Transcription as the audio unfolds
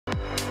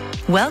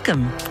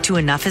Welcome to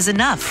Enough is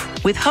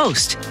Enough with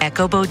host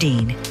Echo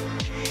Bodine.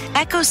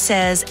 Echo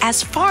says,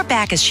 as far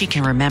back as she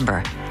can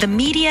remember, the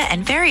media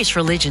and various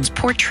religions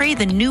portray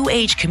the New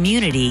Age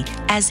community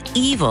as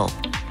evil,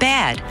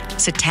 bad,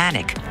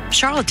 satanic,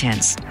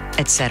 charlatans,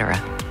 etc.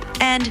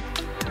 And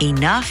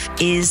enough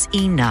is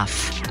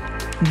enough.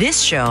 This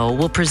show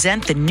will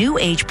present the New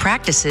Age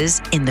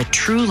practices in the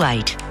true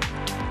light.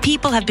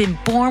 People have been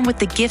born with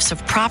the gifts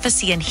of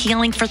prophecy and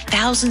healing for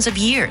thousands of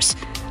years.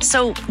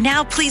 So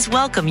now please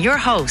welcome your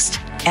host,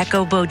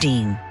 Echo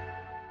Bodine.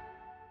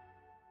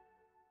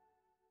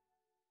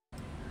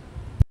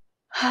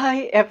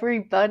 Hi,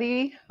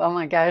 everybody. Oh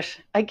my gosh.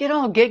 I get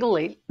all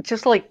giggly,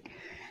 just like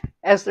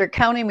as they're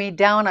counting me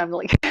down, I'm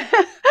like,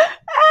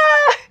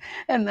 ah!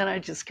 And then I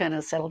just kind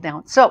of settle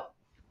down. So,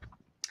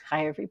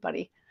 hi,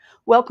 everybody.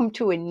 Welcome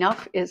to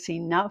Enough is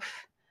Enough.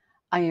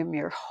 I am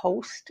your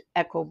host,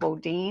 Echo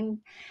Bodine.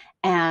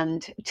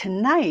 And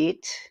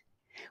tonight,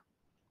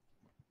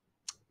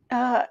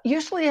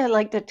 usually I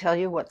like to tell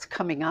you what's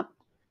coming up.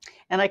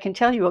 And I can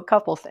tell you a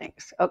couple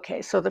things.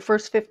 Okay, so the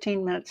first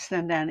 15 minutes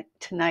and then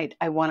tonight,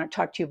 I want to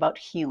talk to you about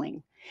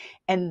healing.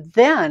 And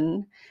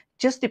then,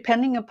 just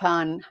depending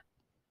upon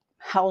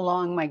how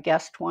long my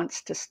guest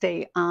wants to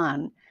stay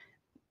on,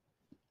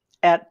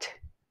 at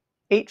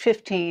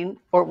 8:15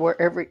 or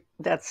wherever,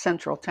 that's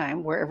Central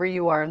Time, wherever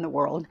you are in the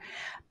world,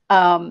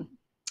 Master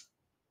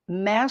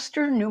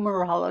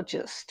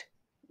Numerologist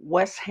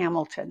Wes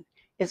Hamilton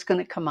is going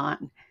to come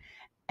on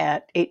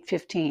at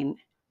 8:15.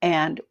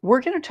 And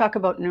we're going to talk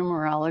about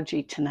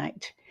numerology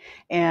tonight.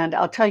 And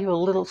I'll tell you a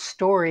little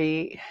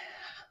story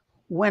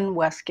when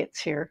Wes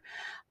gets here,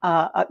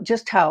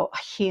 just how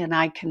he and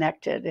I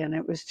connected. And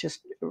it was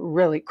just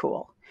really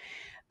cool.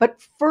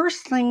 But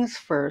first things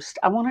first,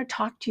 I want to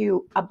talk to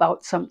you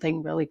about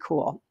something really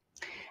cool.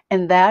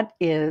 And that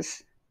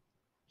is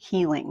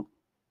healing.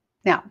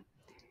 Now,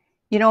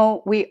 you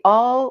know, we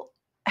all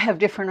have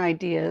different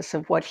ideas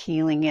of what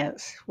healing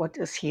is. What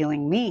does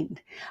healing mean?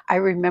 I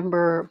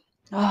remember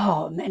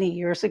many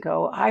years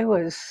ago, I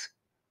was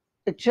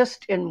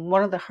just in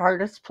one of the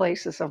hardest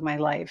places of my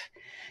life,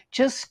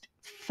 just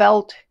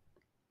felt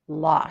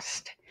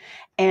lost.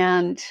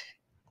 And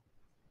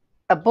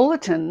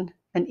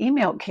an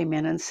email came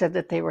in and said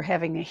that they were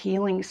having a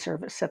healing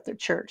service at the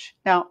church.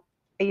 Now,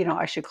 you know,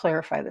 I should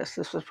clarify this.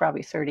 This was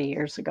probably 30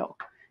 years ago,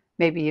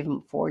 maybe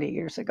even 40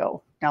 years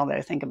ago, now that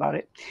I think about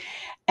it.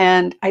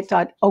 And I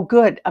thought, oh,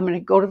 good, I'm going to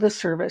go to the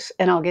service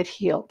and I'll get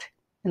healed.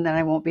 And then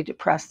I won't be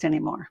depressed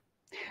anymore.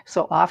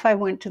 So off I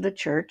went to the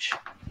church,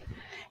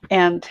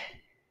 and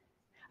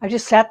I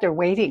just sat there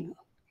waiting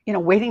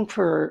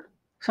for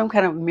some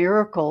kind of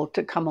miracle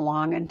to come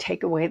along and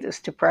take away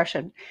this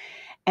depression.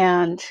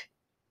 And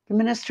the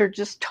minister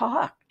just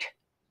talked.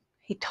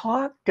 He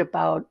talked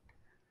about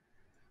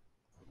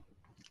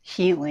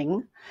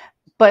healing,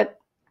 but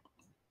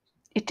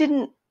it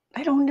didn't,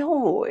 I don't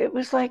know. It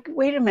was like,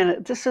 wait a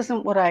minute, this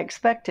isn't what I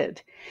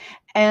expected.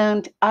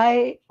 And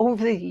I,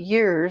 over the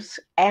years,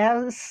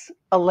 as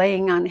a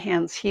laying on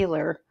hands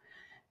healer,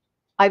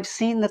 I've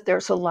seen that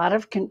there's a lot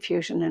of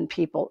confusion in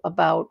people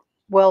about,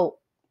 well,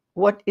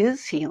 what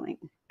is healing?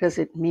 Does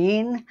it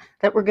mean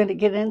that we're going to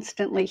get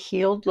instantly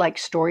healed like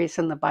stories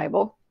in the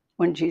Bible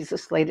when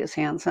Jesus laid his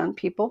hands on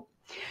people?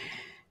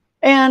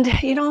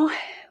 And, you know,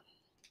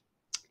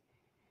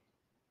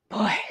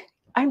 boy,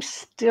 I'm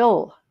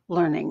still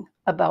learning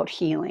about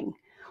healing,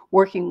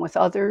 working with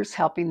others,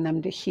 helping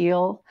them to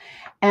heal.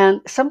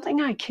 And something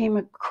I came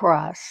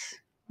across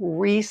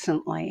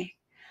recently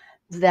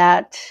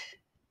that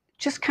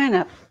just kind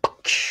of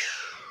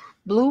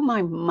blew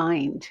my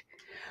mind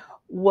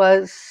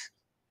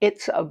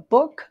it's a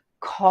book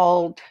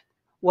called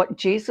What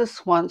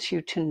Jesus Wants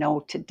You to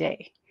Know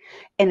Today.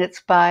 And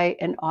it's by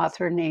an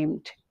author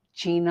named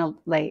Gina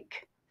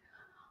Lake.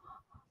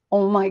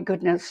 Oh my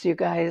goodness, you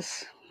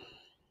guys.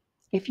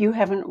 If you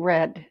haven't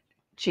read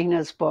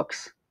Gina's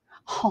books,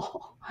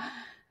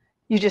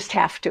 you just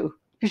have to.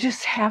 You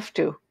just have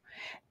to.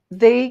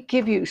 They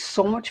give you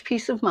so much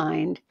peace of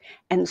mind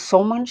and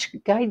so much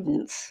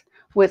guidance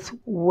with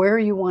where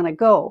you want to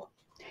go.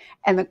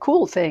 And the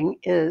cool thing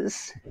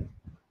is,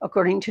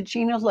 according to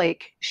Gina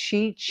Lake,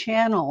 she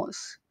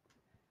channels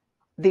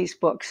these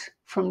books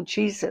from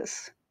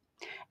Jesus.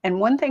 And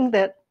one thing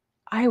that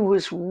I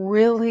was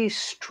really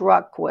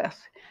struck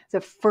with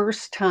the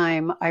first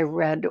time I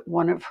read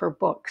one of her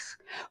books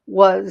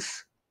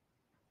was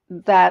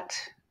that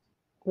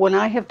when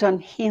I have done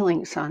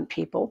healings on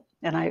people,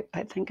 and I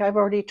think I've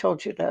already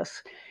told you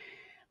this,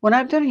 when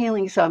I've done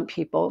healings on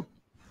people,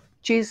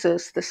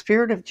 Jesus, the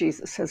Spirit of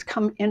Jesus, has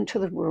come into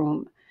the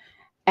room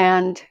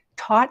and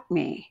taught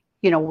me,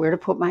 you know, where to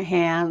put my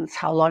hands,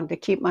 how long to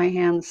keep my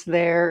hands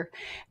there,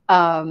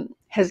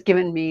 has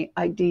given me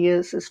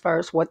ideas as far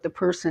as what the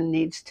person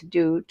needs to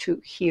do to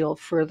heal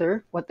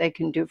further, what they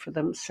can do for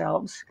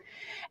themselves.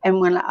 And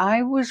when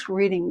I was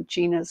reading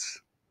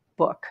Gina's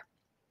book,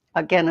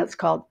 again, it's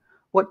called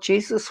What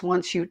Jesus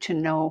Wants You to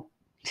Know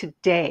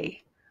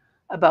Today,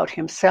 about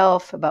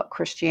himself, about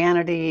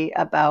Christianity,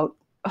 about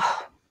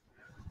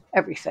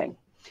everything.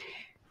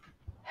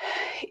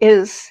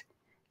 is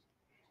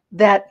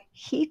that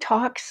he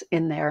talks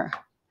in there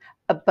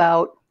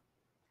about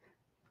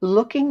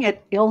looking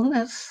at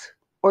illness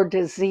or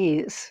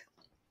disease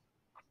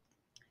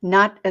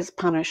not as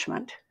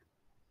punishment.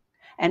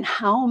 And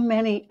how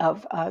many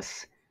of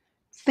us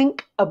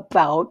think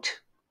about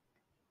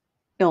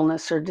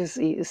illness or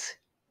disease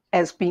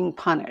as being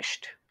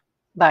punished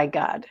by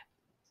God?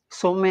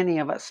 So many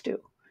of us do.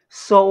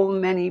 So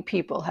many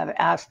people have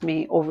asked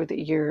me over the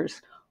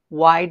years,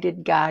 why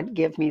did God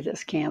give me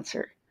this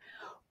cancer?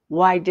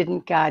 Why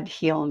didn't God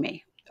heal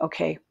me?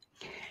 Okay.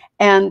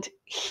 And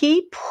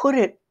he put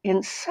it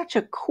in such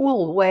a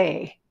cool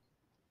way.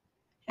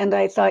 And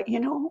I thought,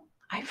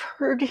 I've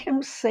heard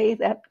him say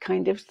that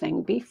kind of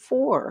thing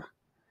before.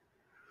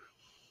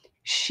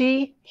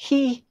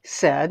 He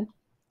said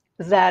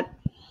that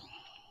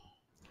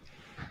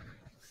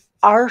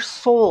our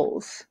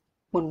souls,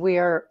 when we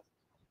are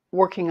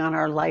working on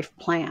our life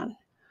plan,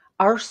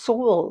 our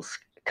souls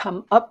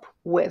come up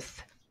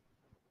with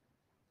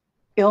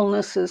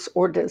illnesses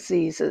or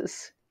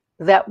diseases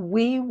that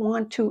we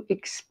want to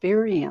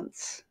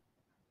experience.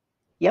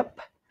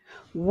 Yep.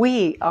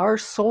 Our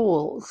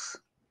souls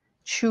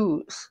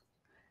choose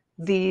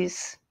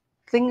these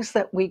things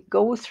that we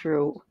go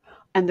through.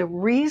 And the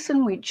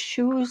reason we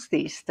choose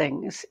these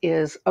things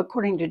is,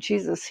 according to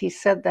Jesus, he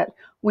said that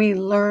we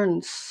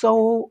learn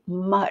so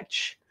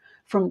much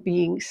from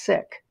being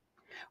sick.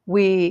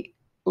 We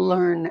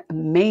learn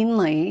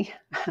mainly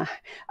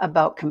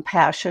about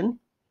compassion,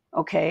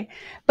 okay?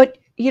 But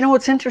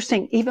what's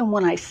interesting, even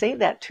when I say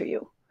that to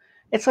you,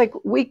 it's like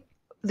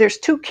there's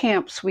two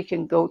camps we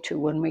can go to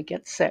when we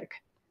get sick.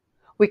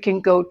 We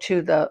can go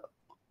to the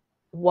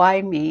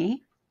why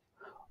me,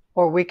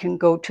 or we can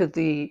go to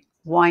the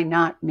why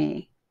not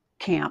me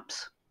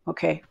camps,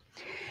 okay?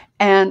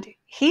 And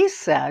he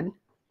said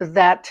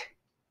that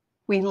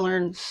we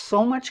learn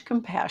so much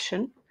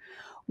compassion.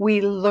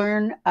 We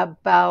learn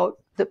about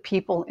the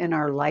people in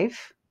our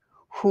life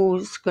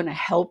who's going to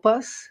help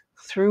us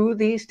through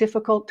these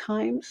difficult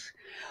times.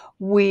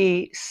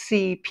 We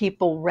see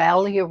people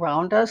rally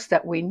around us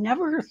that we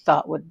never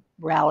thought would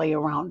rally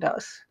around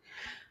us.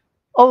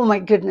 Oh my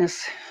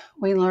goodness,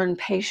 we learn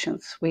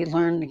patience, we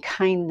learn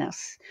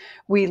kindness,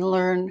 we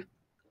learn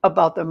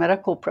about the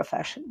medical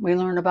profession, we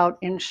learn about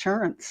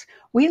insurance,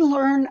 we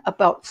learn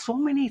about so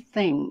many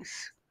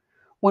things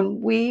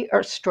when we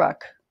are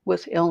struck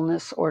with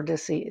illness or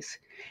disease.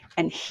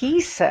 And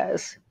he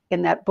says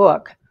in that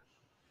book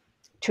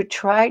to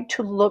try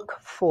to look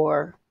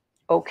for,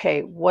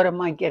 okay, what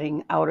am I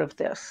getting out of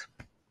this?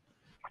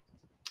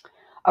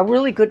 A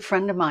really good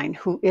friend of mine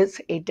who is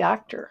a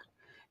doctor,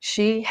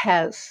 she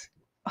has,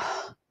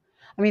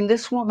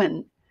 this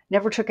woman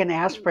never took an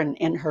aspirin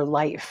in her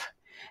life.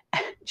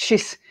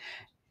 She's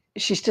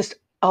just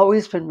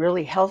always been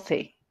really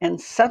healthy. And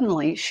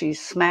suddenly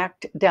she's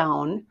smacked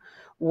down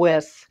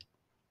with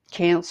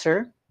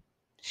cancer.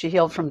 She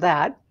healed from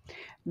that.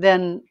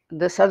 Then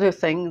this other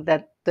thing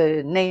that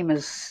the name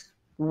is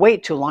way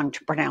too long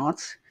to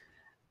pronounce,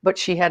 but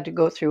she had to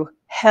go through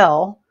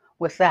hell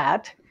with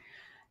that.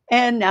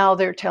 And now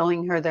they're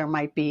telling her there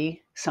might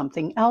be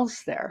something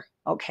else there,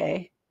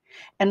 okay?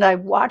 And I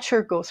watch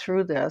her go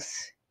through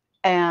this,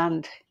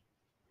 and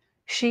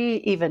she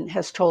even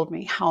has told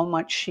me how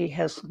much she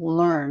has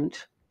learned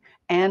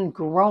and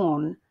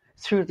grown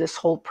through this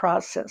whole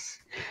process.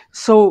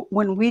 So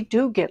when we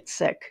do get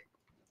sick,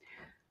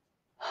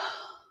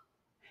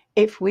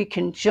 if we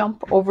can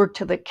jump over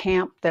to the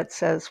camp that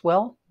says,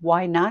 well,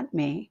 why not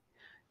me?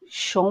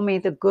 Show me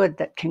the good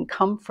that can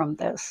come from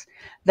this.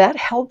 That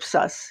helps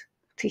us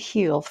to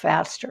heal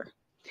faster.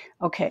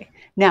 Okay,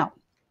 now,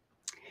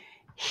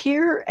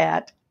 here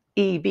at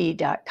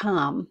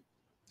eb.com,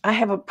 I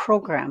have a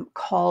program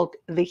called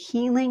the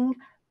Healing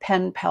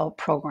Pen Pal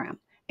Program.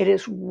 It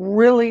is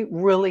really,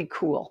 really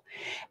cool.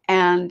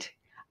 And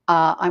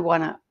I'm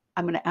going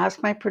to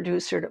ask my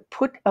producer to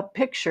put a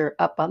picture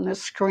up on the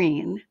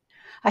screen.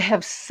 I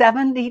have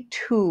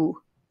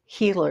 72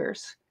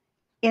 healers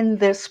in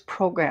this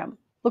program.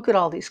 Look at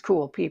all these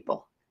cool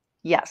people.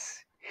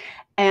 Yes.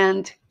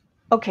 And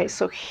okay,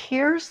 so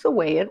here's the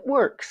way it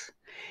works.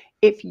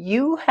 If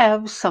you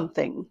have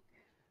something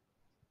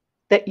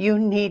that you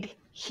need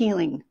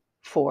healing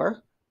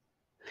for,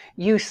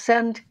 you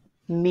send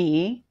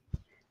me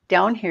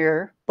down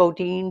here,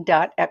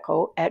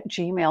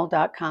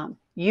 bodine.echo@gmail.com.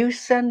 You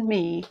send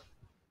me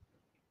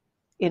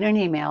in an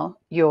email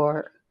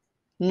your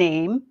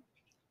name,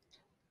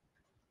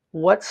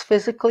 what's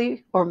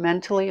physically or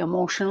mentally,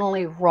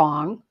 emotionally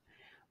wrong,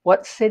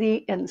 what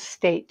city and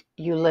state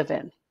you live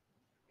in.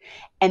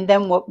 And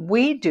then what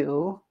we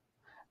do,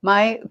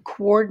 my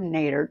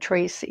coordinator,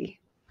 Tracy,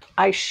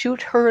 I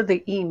shoot her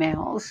the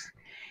emails,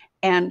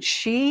 and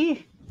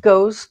she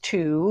goes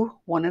to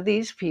one of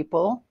these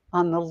people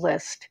on the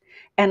list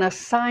and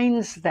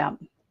assigns them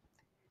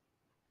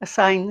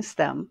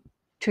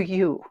to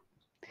you.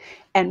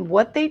 And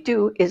what they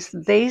do is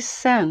they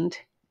send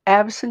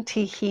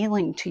absentee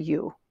healing to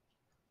you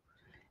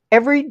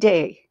every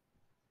day,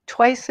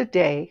 twice a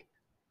day,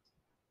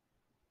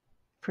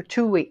 for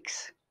 2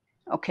 weeks.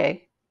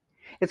 Okay.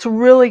 It's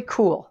really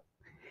cool.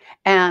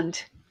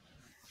 And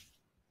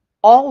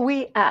all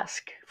we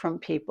ask from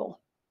people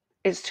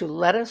is to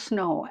let us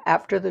know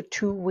after the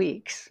 2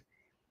 weeks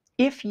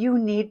if you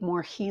need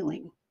more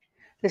healing.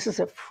 This is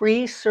a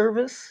free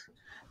service.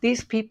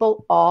 These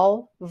people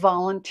all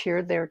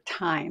volunteer their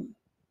time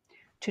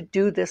to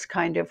do this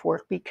kind of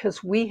work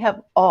because we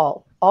have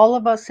all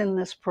of us in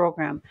this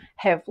program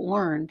have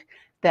learned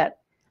that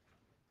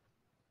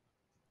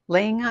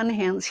laying on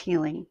hands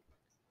healing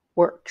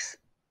works.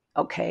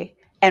 Okay?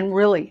 And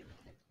really,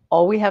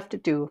 all we have to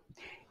do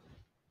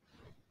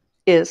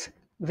is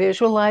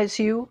visualize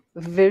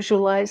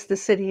the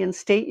city and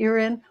state you're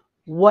in,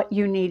 what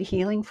you need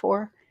healing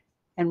for,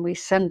 and we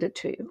send it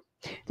to you.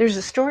 There's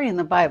a story in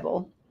the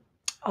Bible.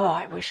 Oh,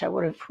 I wish I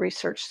would have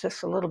researched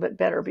this a little bit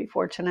better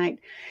before tonight.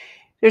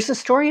 There's a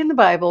story in the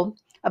Bible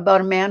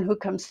about a man who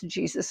comes to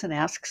Jesus and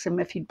asks him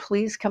if he'd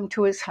please come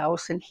to his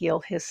house and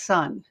heal his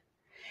son.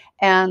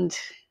 And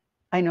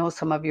I know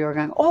some of you are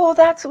going, oh,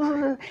 that's...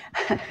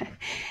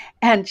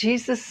 And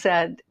Jesus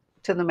said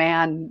to the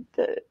man,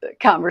 the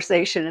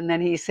conversation, and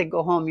then he said,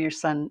 go home, your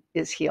son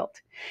is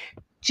healed.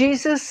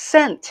 Jesus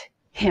sent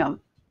him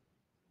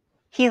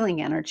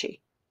healing energy.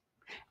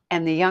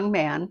 And the young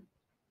man,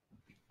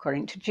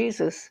 according to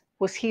Jesus,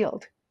 was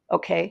healed.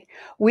 Okay?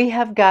 We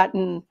have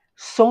gotten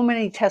so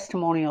many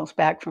testimonials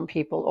back from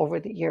people over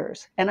the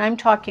years, and I'm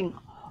talking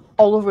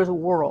all over the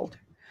world,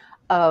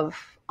 of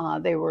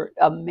they were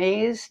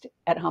amazed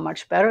at how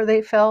much better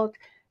they felt.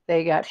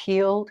 They got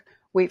healed.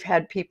 We've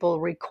had people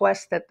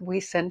request that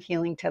we send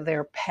healing to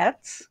their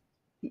pets.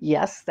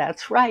 Yes,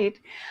 that's right.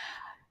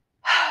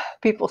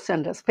 People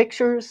send us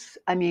pictures.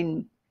 I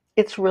mean,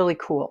 it's really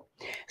cool.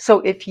 So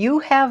if you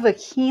have a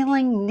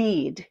healing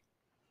need,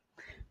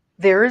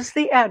 there's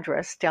the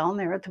address down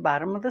there at the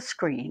bottom of the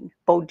screen,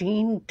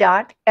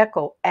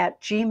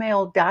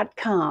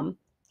 bodine.echo@gmail.com.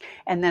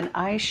 And then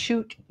I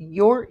shoot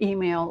your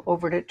email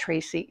over to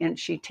Tracy and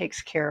she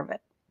takes care of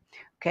it.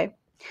 Okay.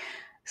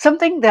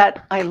 Something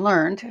that I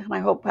learned, and I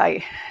hope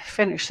I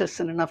finish this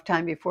in enough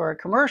time before a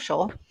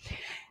commercial,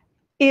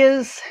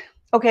 is,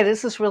 okay,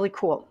 this is really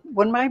cool.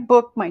 When my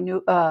book,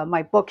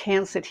 my book,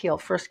 Hands That Heal,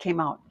 first came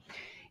out,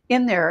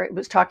 in there it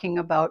was talking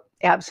about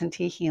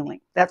absentee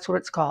healing. That's what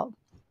it's called.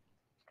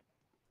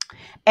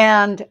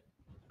 And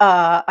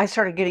I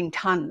started getting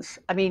tons,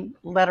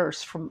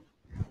 letters from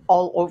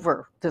all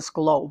over this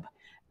globe.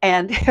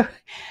 And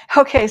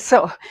okay,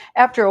 so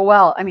after a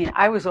while,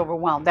 I was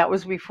overwhelmed. That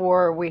was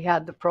before we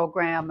had the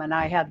program and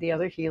I had the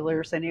other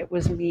healers and it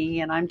was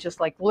me. And I'm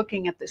just like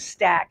looking at the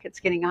stack. It's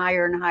getting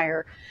higher and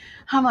higher.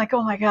 I'm like,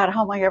 oh my God,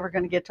 how am I ever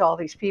going to get to all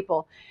these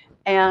people?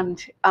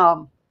 And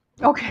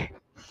okay,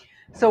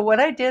 so what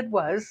I did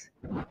was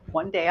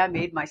one day I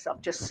made myself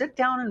just sit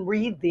down and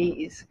read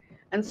these.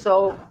 And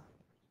so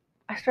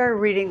I started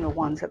reading the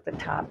ones at the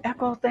top.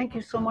 Echo, thank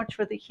you so much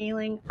for the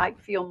healing. I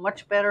feel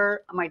much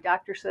better. My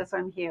doctor says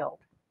I'm healed.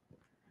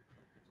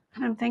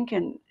 And I'm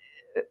thinking,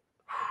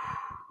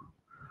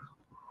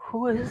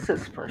 who is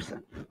this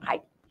person? I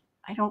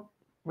don't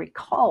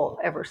recall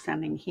ever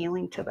sending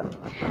healing to them.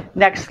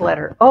 Next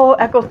letter. Oh,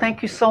 Echo,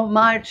 thank you so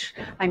much.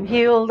 I'm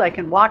healed. I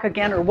can walk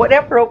again, or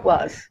whatever it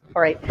was.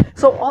 All right.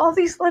 So all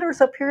these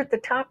letters up here at the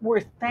top were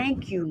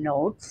thank you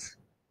notes.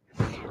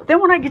 Then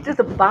when I get to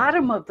the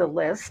bottom of the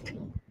list,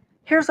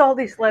 here's all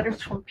these letters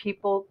from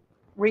people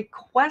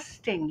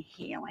requesting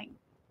healing.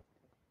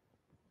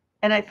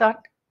 And I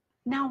thought,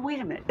 now wait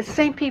a minute. It's the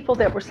same people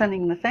that were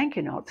sending the thank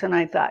you notes. And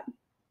I thought,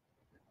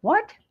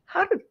 what?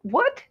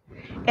 What?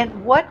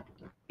 And what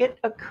it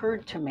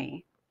occurred to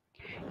me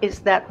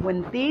is that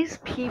when these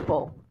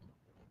people,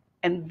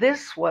 and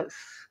this was,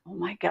 oh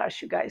my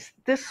gosh, you guys,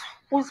 this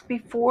was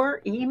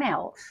before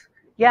emails.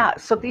 Yeah,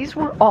 so these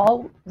were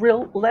all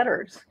real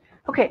letters.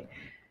 Okay.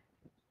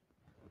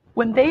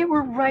 When they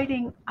were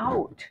writing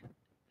out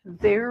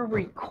their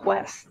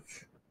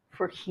requests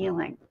for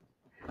healing,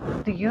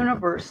 the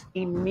universe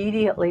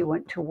immediately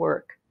went to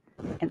work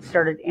and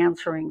started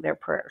answering their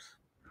prayers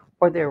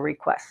or their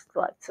requests,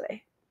 let's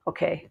say.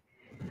 Okay.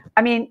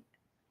 I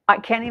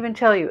can't even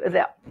tell you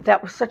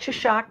that was such a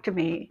shock to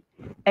me.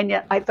 And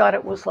yet I thought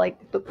it was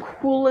like the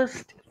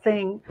coolest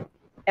thing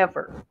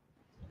ever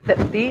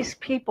that these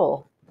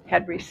people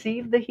had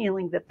received the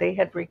healing that they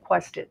had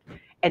requested.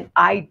 And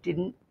I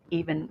didn't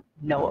even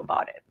know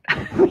about it.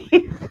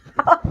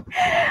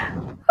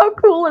 How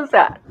cool is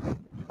that?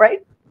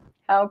 Right?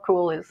 How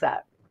cool is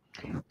that?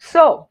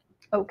 So,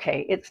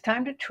 okay, it's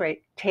time to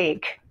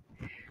take,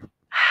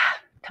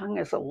 tongue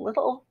is a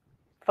little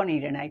funny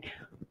tonight.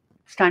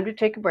 It's time to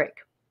take a break.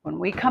 When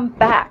we come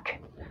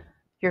back,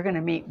 you're going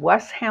to meet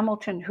Wes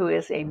Hamilton, who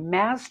is a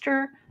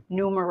master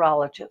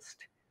numerologist.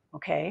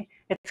 Okay?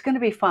 It's going to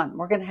be fun.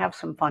 We're going to have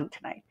some fun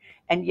tonight.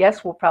 And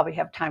yes, we'll probably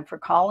have time for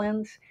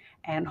call-ins,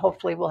 and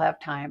hopefully we'll have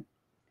time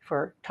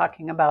for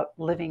talking about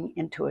living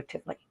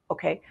intuitively.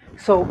 Okay?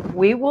 So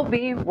we will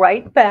be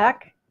right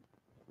back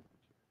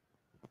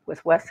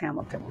with Wes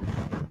Hamilton.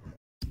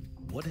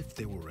 What if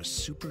there were a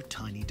super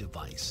tiny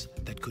device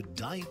that could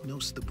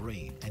diagnose the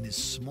brain and is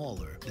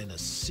smaller than a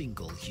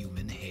single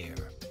human hair?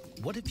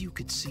 What if you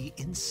could see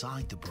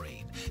inside the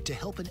brain to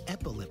help an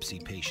epilepsy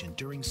patient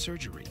during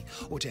surgery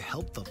or to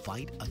help the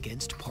fight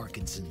against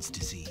Parkinson's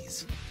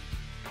disease?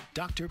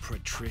 Dr.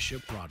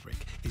 Patricia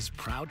Broderick is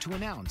proud to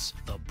announce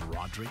the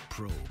Broderick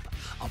Probe,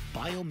 a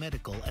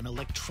biomedical and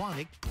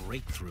electronic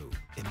breakthrough.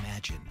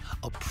 Imagine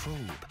a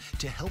probe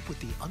to help with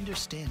the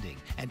understanding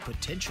and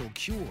potential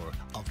cure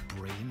of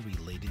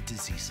brain-related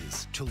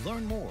diseases. To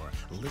learn more,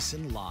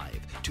 listen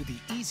live to the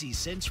Easy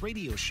Sense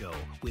radio show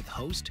with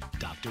host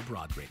Dr.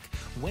 Broderick,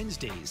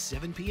 Wednesdays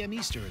 7 p.m.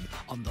 Eastern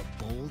on the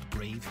Bold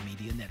Brave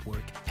Media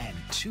Network and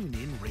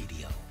TuneIn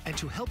Radio. And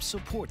to help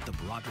support the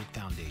Broderick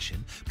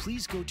Foundation,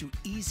 please go to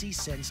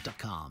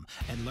EasySense.com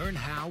and learn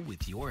how,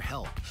 with your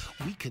help,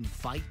 we can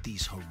fight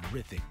these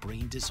horrific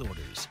brain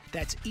disorders.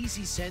 That's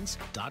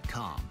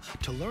EasySense.com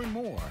to learn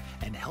more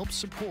and help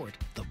support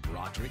the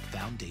Broderick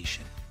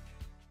Foundation.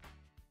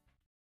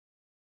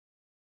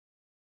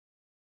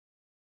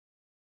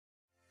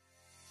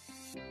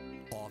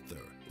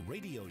 Author,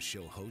 radio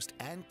show host,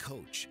 and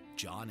coach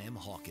John M.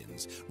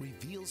 Hawkins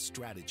reveals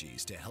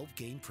strategies to help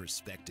gain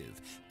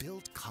perspective,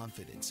 build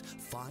confidence,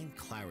 find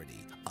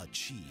clarity,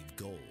 achieve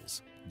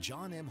goals.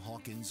 John M.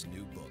 Hawkins'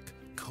 new book,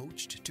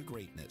 Coached to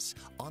Greatness,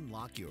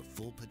 Unlock Your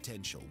Full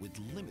Potential with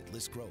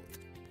Limitless Growth,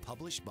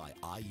 published by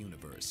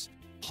iUniverse.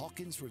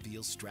 Hawkins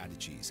reveals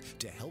strategies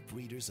to help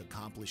readers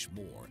accomplish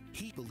more.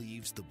 He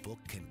believes the book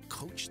can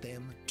coach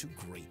them to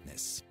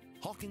greatness.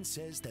 Hawkins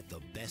says that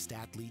the best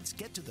athletes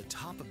get to the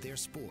top of their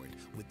sport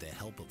with the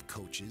help of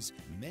coaches,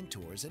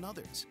 mentors, and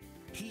others.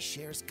 He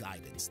shares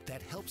guidance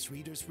that helps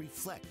readers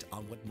reflect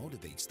on what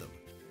motivates them.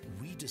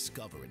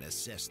 Rediscover and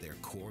assess their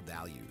core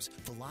values,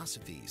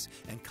 philosophies,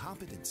 and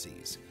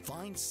competencies.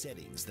 Find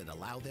settings that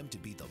allow them to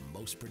be the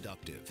most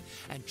productive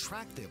and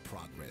track their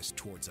progress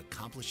towards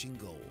accomplishing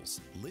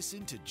goals.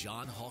 Listen to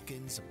John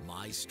Hawkins'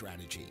 My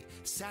Strategy,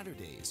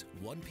 Saturdays,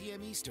 1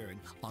 p.m. Eastern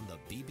on the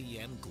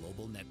BBM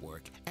Global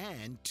Network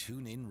and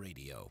TuneIn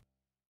Radio.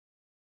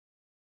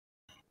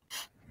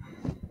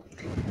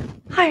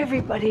 Hi,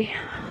 everybody.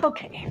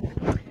 Okay.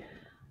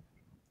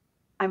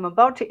 I'm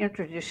about to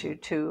introduce you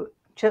to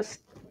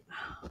just,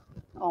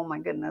 oh my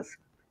goodness,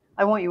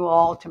 I want you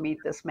all to meet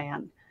this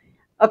man.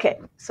 Okay,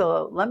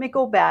 so let me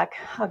go back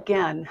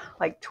again,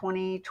 like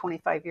 20,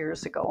 25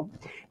 years ago,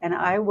 and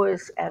I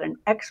was at an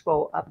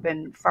expo up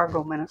in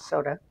Fargo,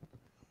 Minnesota,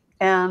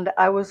 and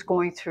I was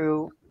going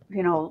through,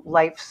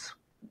 life's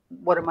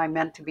what am I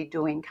meant to be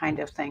doing kind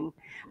of thing.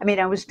 I mean,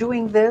 I was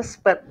doing this,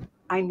 but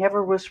I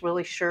never was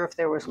really sure if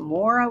there was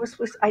more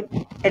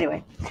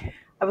anyway,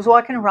 I was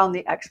walking around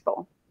the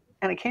expo,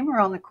 and I came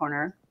around the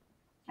corner,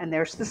 and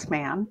there's this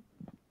man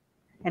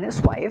and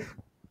his wife,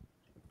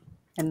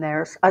 and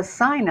there's a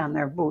sign on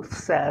their booth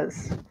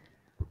says,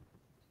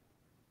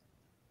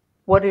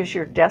 "What is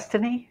your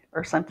destiny?"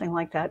 or something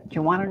like that. Do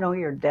you want to know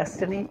your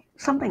destiny?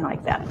 Something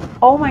like that.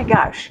 Oh my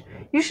gosh,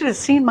 you should have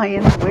seen my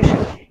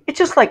intuition. It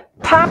just like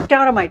popped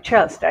out of my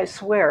chest, I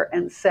swear,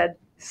 and said,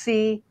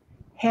 "See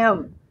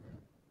him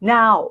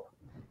now."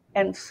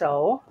 And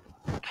so,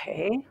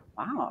 okay,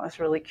 wow, I was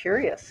really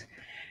curious.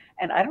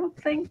 And I don't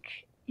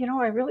think,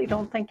 I really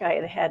don't think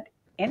I had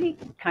any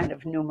kind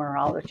of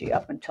numerology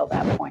up until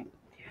that point.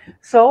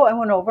 So I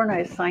went over and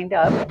I signed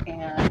up,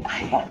 and I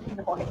had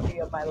no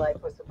idea my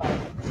life was about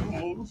to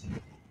change.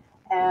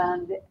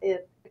 And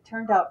it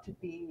turned out to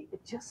be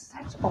just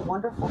such a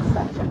wonderful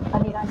session. I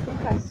mean, I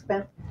think I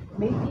spent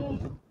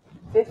maybe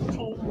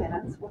 15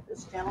 minutes with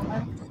this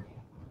gentleman,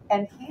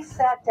 and he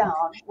sat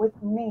down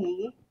with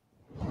me,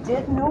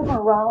 did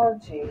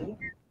numerology,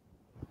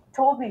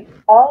 told me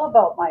all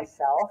about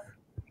myself,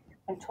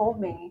 and told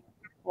me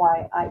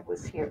why I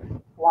was here,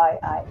 why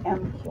I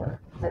am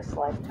here this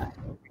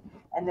lifetime.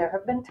 And there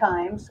have been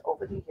times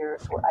over the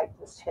years where I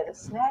just hit a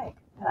snag,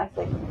 and I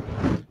think,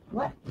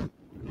 what?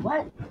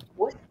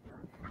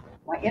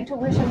 My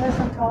intuition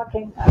isn't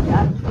talking. I'm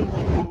not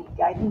feeling any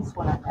guidance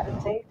when I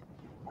meditate,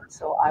 and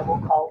so I will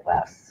call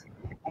Wes.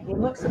 And he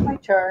looks at my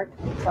chart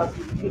and tells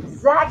me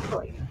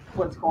exactly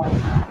what's going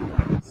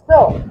on.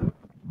 So,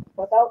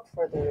 without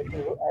further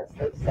ado, as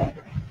they say,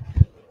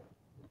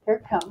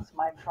 here comes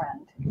my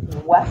friend,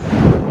 Wes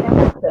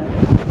Henderson,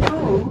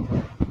 who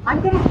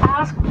I'm going to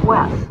ask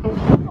Wes if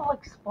he will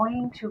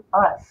explain to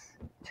us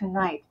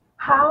tonight,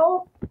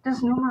 how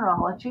does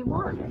numerology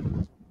work?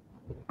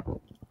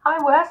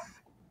 Hi, Wes.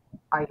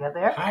 Are you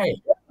there? Hi.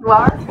 You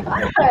are?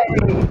 Hi.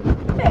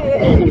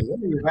 Hey,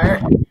 there you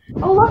are.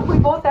 Oh, look, we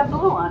both have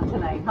blue on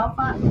tonight. How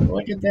fun.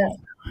 Look at that.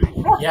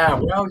 Yeah,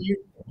 well, you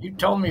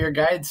told me your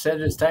guide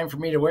said it's time for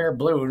me to wear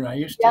blue, and I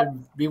used to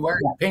be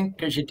wearing pink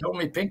because you told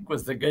me pink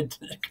was the good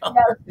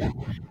color. Yes.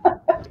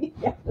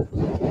 Yes.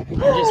 You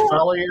just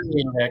follow your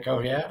lead,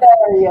 Echo, yeah?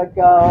 There you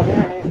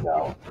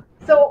go.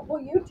 So will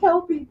you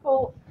tell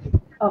people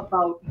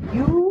about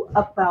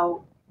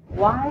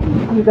why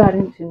you got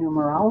into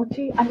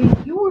numerology? I mean,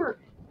 you were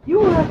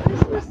a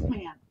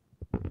businessman.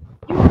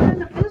 You were in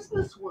the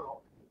business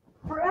world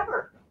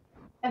forever.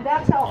 And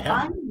that's how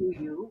I knew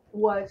you,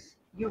 was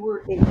you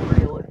were a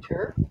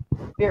realtor,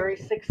 very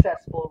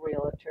successful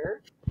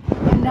realtor.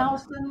 And now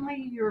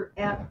suddenly you're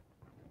at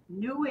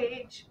New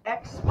Age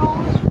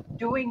expos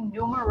doing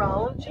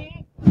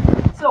numerology.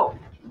 So,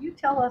 can you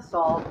tell us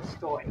all the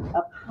story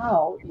of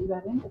how you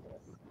got into this?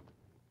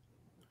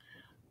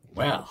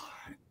 Well,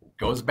 it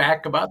goes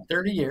back about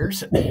 30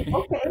 years. Okay.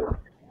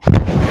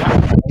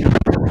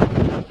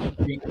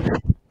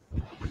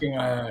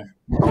 Yeah,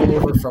 looking all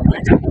over for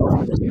myself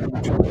for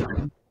spiritual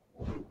guidance.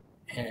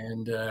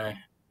 And I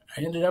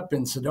ended up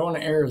in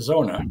Sedona,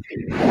 Arizona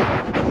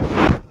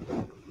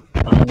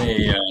on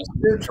a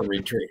spiritual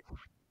retreat,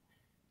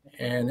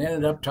 and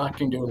ended up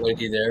talking to a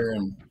lady there,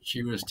 and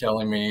she was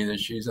telling me that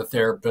she's a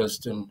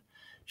therapist and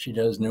she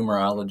does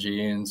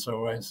numerology. And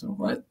so I said,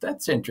 well,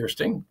 that's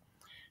interesting.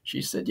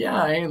 She said,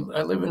 yeah, I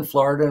live in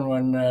Florida, and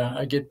when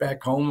I get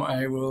back home,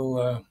 I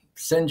will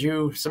send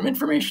you some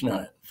information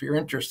on it. If you're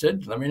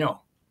interested, let me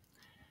know.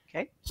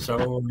 Okay.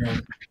 So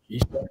she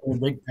sent me a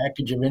big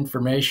package of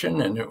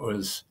information, and it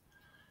was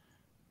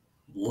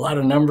a lot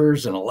of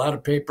numbers and a lot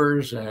of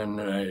papers, and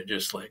I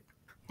just like,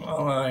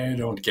 well, I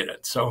don't get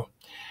it. So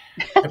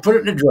I put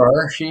it in a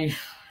drawer. She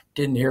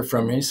didn't hear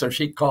from me, so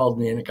she called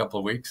me in a couple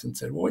of weeks and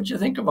said, well, what'd you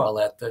think of all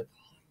that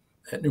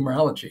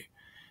numerology?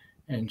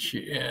 And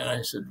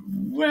I said,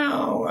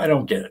 well, I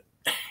don't get it.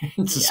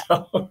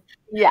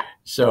 Yeah.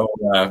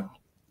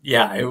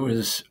 Yeah, it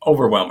was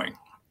overwhelming.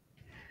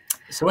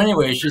 So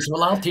anyway, she said,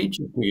 well, I'll teach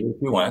it to you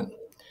if you want.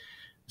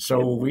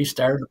 So we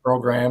started the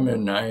program,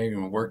 and I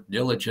worked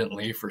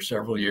diligently for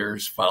several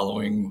years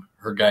following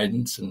her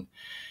guidance,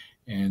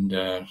 and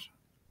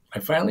I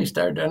finally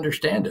started to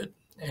understand it.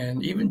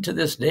 And even to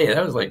this day,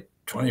 that was like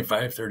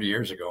 25, 30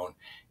 years ago. And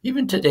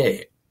even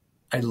today,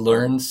 I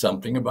learned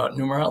something about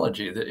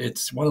numerology. That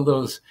it's one of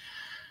those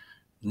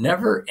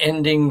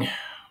never-ending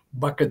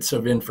buckets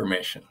of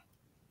information.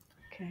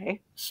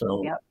 Okay.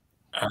 So, Yep.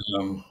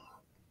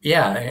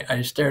 yeah,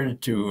 I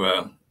started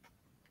to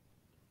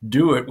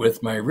do it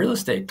with my real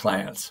estate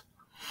clients,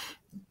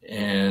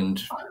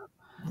 and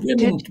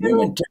women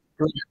typically,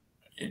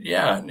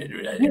 yeah,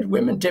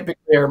 women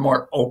typically are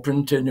more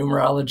open to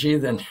numerology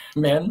than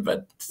men,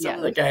 but some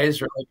of the guys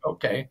are like,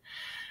 okay.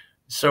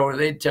 So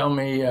they tell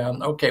me,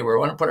 okay, we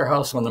want to put our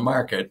house on the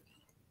market,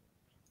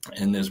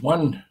 and there's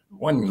one,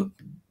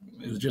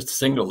 it was just a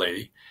single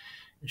lady.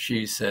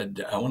 She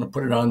said, I want to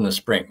put it on in the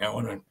spring. I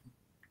want to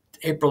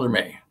April or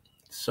May.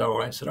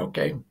 So I said,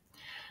 okay,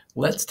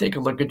 let's take a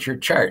look at your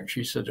chart.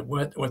 She said,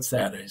 what's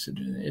that? I said,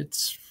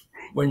 it's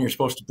when you're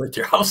supposed to put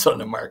your house on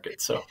the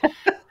market. So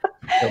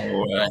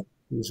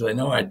he said,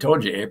 no, I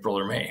told you April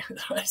or May.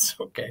 I said,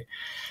 okay.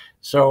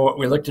 So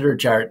we looked at her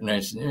chart, and I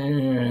said,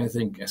 I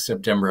think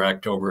September,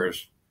 October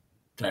is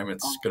time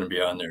it's going to be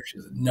on there. She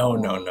said, no.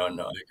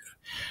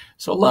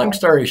 So long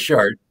story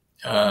short,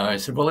 I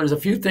said, well, there's a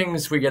few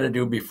things we got to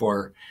do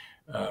before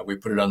we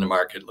put it on the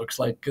market. Looks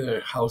like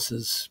the house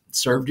has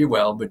served you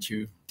well, but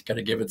you got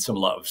to give it some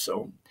love.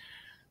 So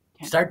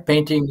start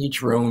painting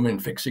each room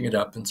and fixing it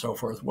up and so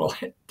forth. Well,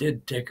 it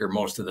did take her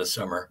most of the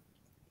summer.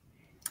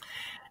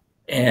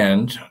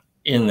 And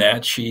in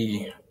that,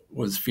 she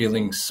was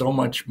feeling so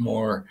much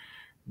more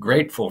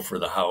grateful for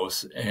the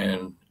house.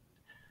 And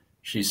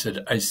she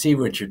said, I see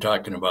what you're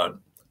talking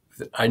about.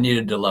 I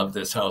needed to love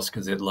this house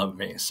because it loved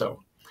me.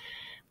 So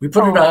we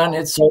put it on.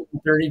 It sold in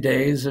 30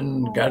 days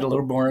and got a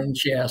little more than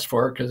she asked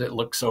for because it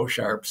looked so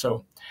sharp.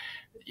 So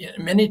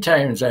many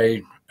times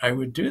I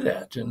would do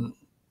that. And,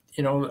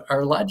 you know,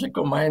 our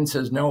logical mind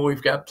says, no,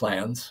 we've got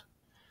plans.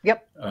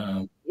 Yep.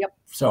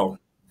 So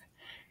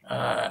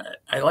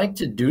I like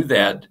to do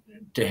that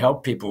to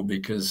help people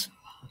because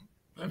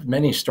I have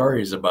many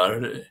stories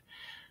about it.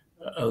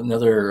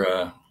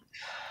 Another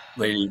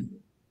lady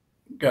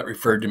got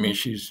referred to me.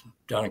 She's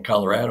down in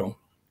Colorado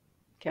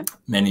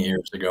many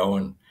years ago.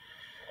 And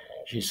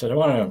she said, I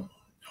want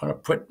to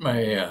put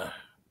my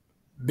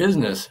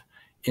business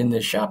in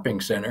this shopping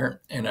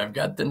center, and I've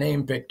got the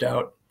name picked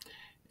out,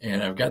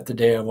 and I've got the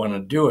day I want to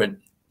do it,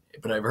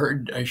 but I've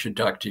heard I should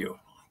talk to you.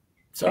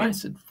 So I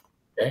said,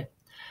 okay.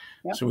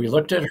 Yep. So we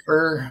looked at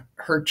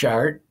her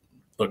chart,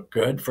 looked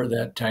good for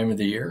that time of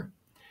the year.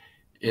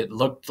 It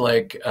looked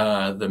like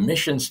the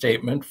mission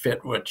statement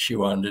fit what she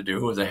wanted to do.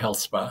 It was a health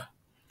spa.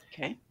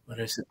 Okay. But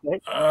I said,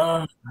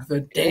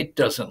 the date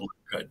doesn't look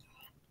good.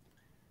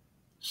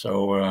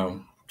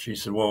 So she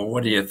said, well,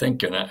 what are you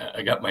thinking?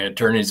 I got my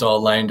attorneys all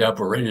lined up.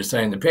 We're ready to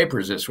sign the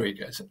papers this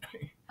week. I said,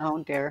 oh,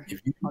 dear.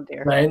 If you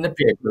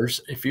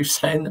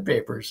sign the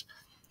papers,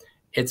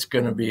 it's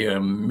going to be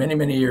many,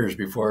 many years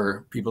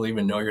before people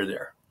even know you're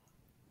there.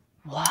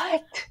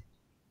 What?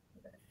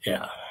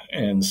 Yeah.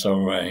 And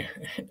so I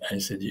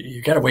said,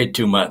 you got to wait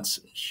 2 months.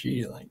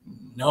 She like,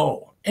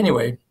 no.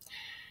 Anyway,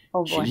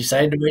 she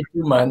decided to wait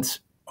 2 months,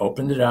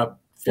 opened it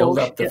up, filled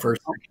up the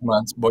first 6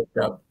 months, booked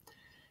up,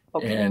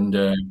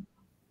 and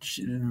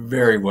she,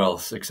 very well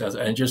successful.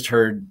 I just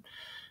heard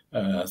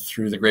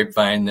through the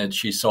grapevine that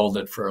she sold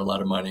it for a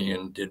lot of money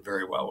and did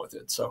very well with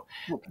it. So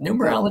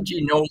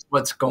numerology knows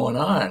what's going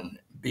on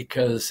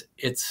because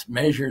it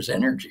measures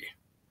energy.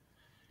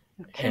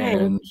 Okay.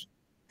 And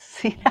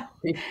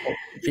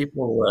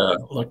people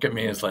look at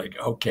me as like,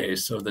 okay,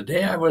 so the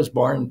day I was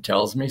born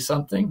tells me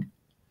something.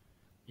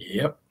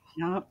 Yep.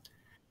 Yep.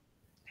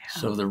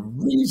 So the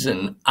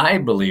reason I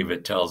believe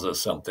it tells us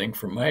something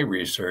from my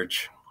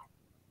research,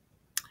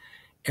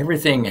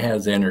 everything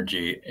has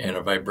energy and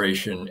a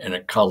vibration and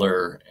a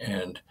color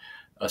and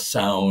a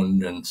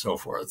sound and so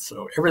forth.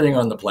 So everything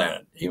on the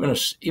planet,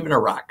 even a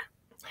rock,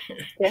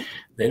 Yeah.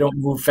 they don't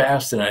move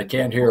fast, and I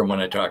can't hear them when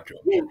I talk to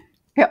them.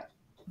 Yeah.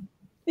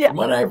 Yeah. From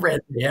what I've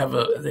read, they have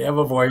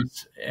a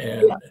voice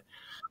and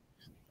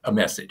a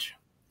message.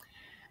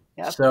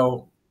 Yep.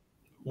 So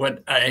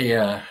what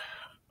I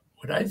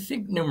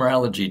think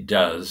numerology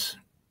does,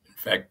 in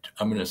fact,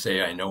 I'm going to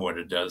say I know what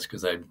it does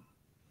because I've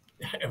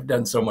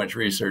done so much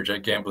research. I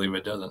can't believe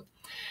it doesn't.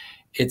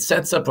 It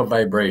sets up a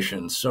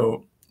vibration.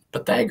 So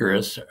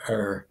Pythagoras,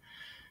 our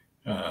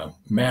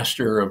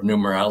master of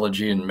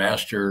numerology and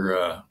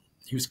master,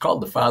 he was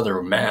called the father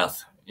of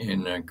math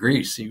in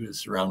Greece. He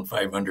was around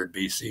 500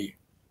 BC.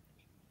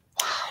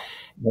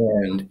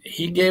 And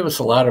he gave us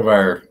a lot of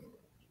our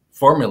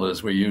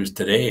formulas we use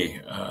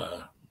today,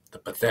 the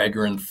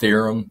Pythagorean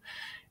theorem.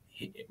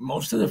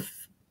 Most of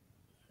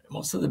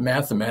the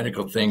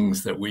mathematical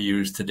things that we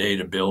use today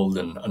to build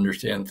and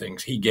understand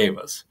things, he gave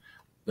us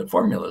the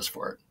formulas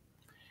for it.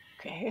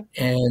 Okay.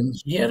 And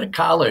he had a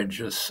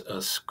college,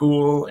 a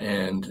school,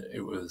 and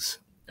it was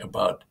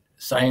about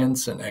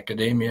science and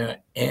academia,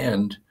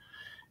 and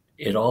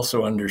it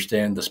also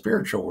understand the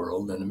spiritual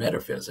world and the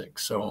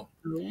metaphysics. So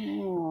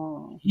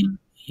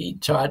he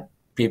taught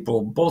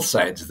people both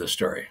sides of the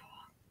story.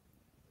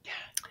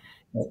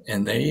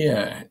 And they,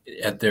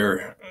 at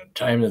their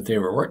time that they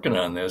were working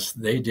on this,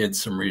 they did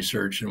some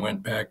research and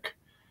went back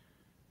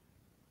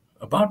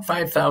about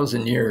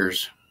 5,000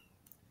 years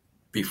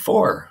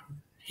before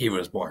he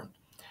was born.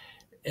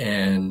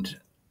 And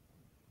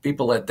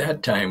people at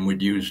that time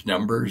would use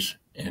numbers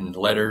and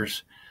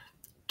letters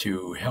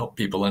to help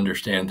people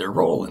understand their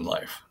role in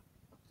life.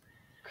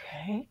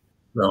 Okay.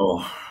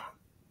 So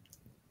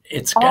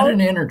it's got an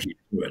energy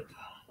to it.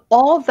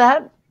 All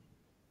that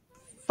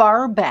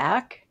far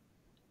back?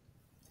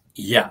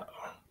 Yeah.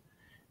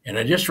 And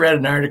I just read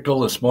an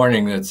article this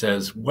morning that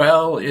says,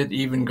 well, it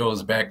even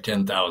goes back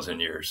 10,000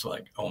 years.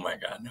 Like, oh my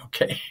God,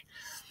 okay.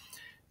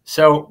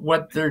 So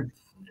what they're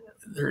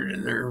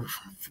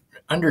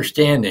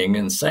understanding,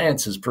 and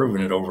science has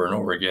proven it over and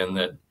over again,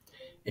 that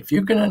if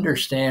you can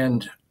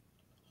understand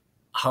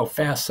how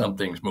fast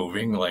something's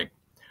moving, like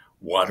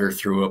water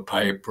through a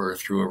pipe or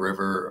through a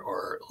river,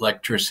 or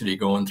electricity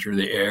going through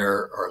the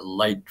air, or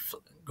light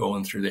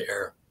going through the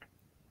air,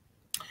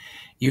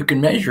 you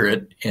can measure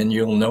it and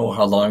you'll know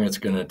how long it's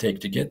going to take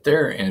to get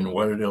there and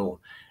what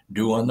it'll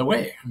do on the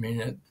way. I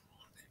mean,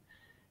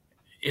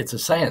 it's a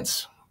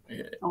science.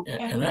 Okay.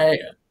 And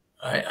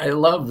I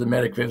love the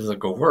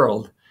metaphysical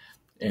world.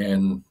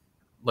 And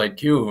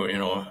like you,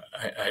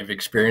 I've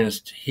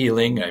experienced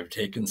healing. I've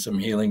taken some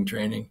healing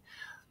training.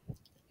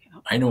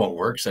 I know it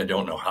works. I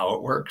don't know how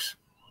it works.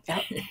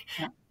 Yep.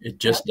 It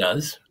just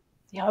does.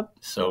 Yep.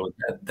 So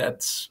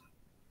that's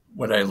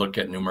what I look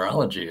at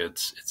numerology.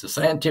 It's a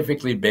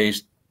scientifically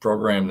based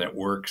program that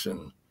works,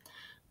 and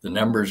the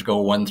numbers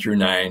go 1 through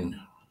 9,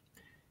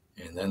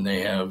 and then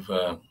they have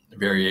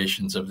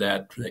variations of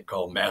that they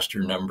call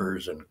master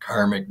numbers and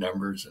karmic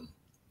numbers, and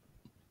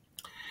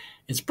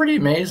it's pretty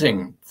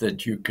amazing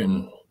that you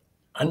can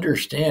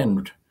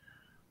understand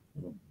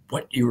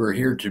what you were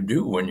here to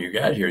do when you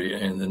got here.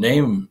 And the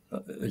name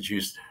that you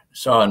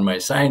saw on my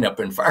sign up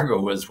in Fargo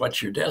was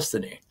 "What's Your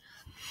Destiny?"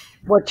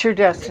 What's your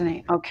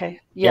destiny? Okay.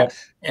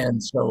 Yes. Yep.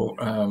 And so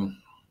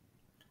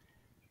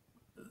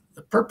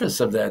the purpose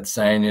of that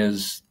sign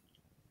is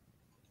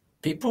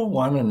people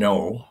want to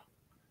know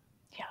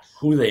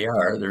who they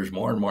are. There's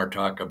more and more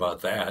talk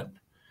about that.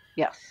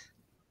 Yes.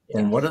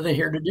 And what are they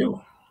here to do?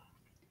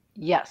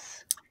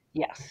 Yes.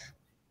 Yes.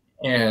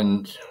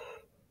 And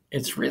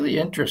it's really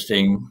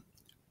interesting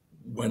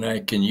when I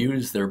can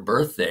use their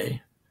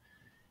birthday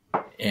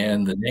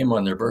and the name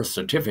on their birth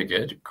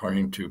certificate.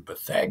 According to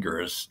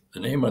Pythagoras, the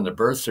name on the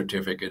birth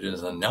certificate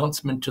is an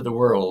announcement to the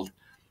world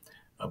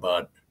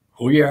about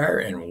who you are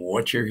and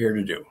what you're here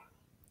to do.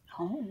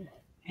 Oh,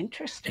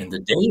 interesting. And the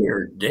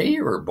day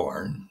you were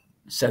born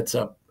sets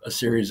up a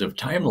series of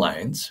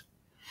timelines.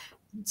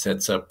 It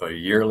sets up a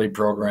yearly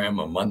program,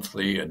 a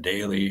monthly, a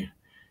daily.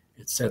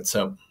 It sets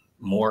up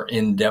more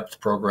in-depth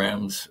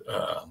programs,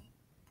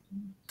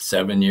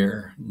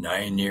 7-year,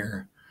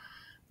 9-year,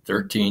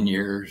 13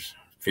 years,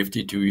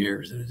 52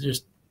 years. It's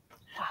just,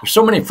 there's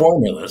so many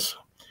formulas.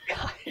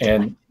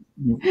 And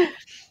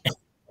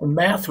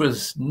math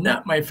was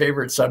not my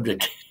favorite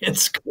subject in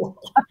school.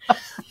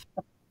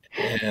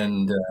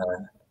 And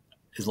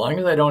as long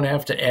as I don't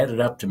have to add it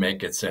up to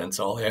make it sense,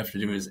 all I have to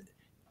do is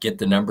get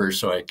the numbers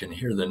so I can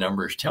hear the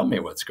numbers tell me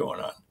what's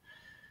going on.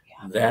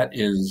 Yeah. That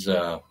is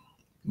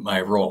my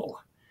role.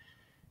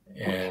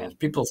 And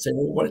people say,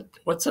 well,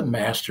 what's a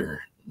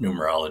master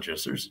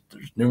numerologist? There's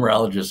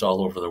numerologists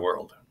all over the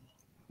world.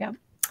 Yeah.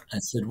 I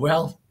said,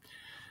 well,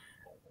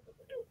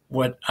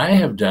 what I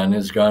have done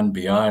is gone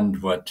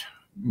beyond what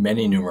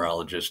many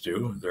numerologists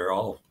do. They're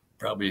all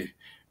probably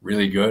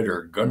really good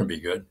or going to be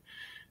good.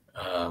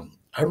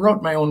 I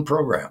wrote my own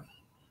program.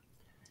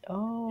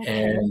 Oh.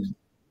 Okay. And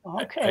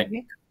I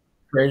Okay.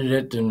 created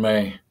it, and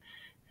my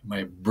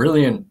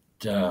brilliant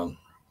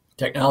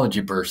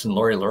technology person,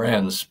 Lori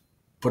Lorenz,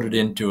 put it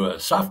into a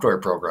software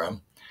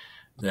program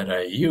that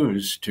I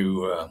use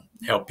to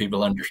help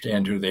people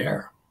understand who they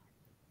are.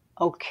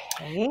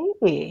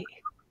 Okay.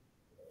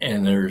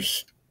 And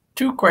there's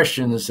two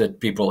questions that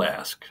people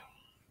ask.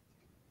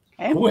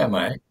 Okay. Who am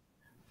I?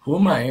 Who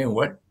am Yeah. I? And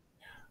what,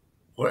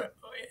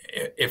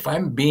 if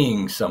I'm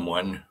being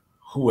someone,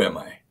 who am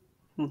I?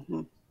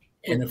 Mm-hmm.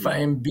 And if Mm-hmm. I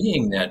am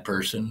being that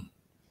person,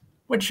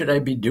 what should I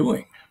be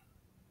doing?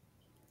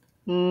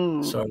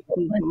 Mm. So I put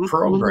my Mm-hmm. Mm-hmm.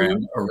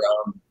 program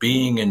around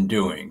being and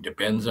doing,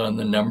 depends on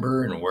the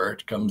number and where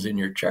it comes in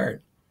your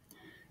chart.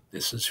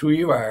 This is who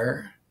you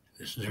are.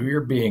 This is who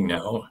you're being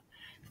now.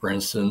 For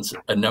instance,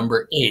 a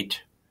number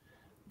 8,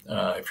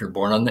 if you're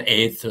born on the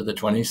 8th or the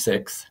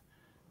 26th,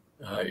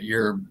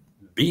 you're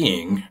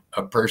being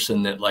a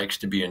person that likes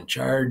to be in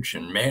charge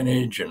and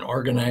manage and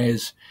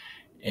organize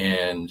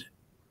and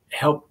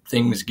help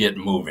things get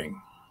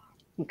moving.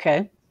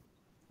 Okay.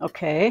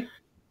 Okay.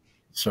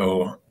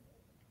 So,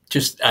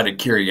 just out of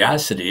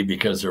curiosity,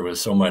 because there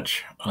was so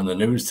much on the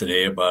news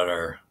today about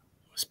our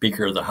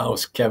Speaker of the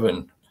House,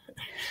 Kevin,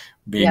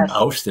 being Yes.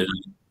 ousted,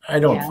 I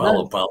don't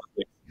follow Yes.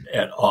 politics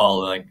at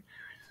all. Like,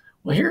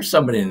 well, here's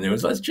somebody in the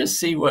news. Let's just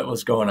see what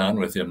was going on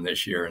with him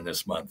this year and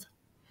this month.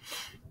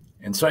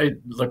 And so I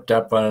looked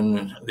up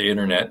on the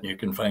internet, and you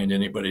can find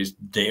anybody's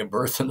day of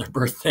birth and their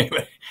birthday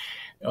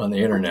on the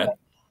internet.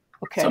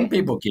 Some Okay.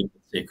 people keep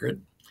it secret,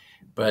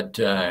 but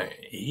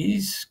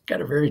he's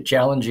got a very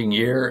challenging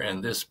year.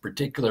 And this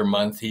particular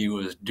month, he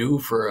was due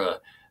for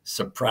a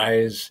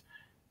surprise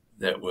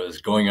that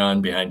was going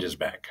on behind his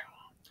back.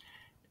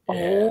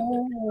 And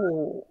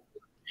Oh.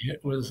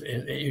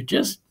 it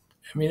just,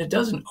 I mean, it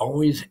doesn't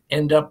always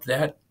end up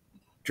that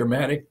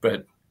dramatic,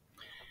 but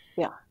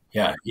Yeah.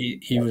 yeah,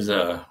 he was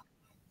a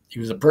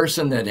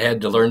person that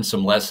had to learn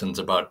some lessons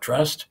about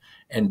trust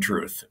and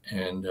truth.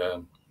 And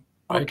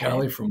by Okay.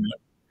 golly, from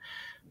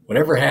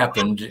whatever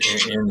happened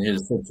in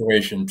his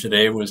situation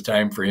today, was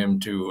time for him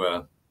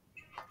to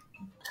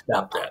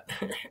stop that.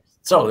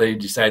 So they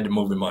decided to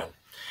move him on.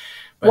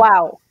 But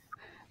Wow.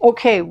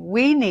 Okay.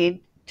 We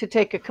need to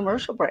take a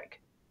commercial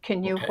break.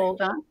 Can you okay,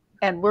 hold on?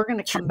 And we're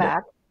going to come sure.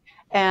 back.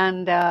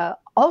 And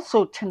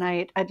also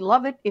tonight, I'd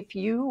love it if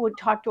you would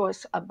talk to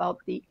us about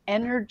the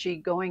energy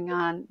going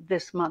on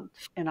this month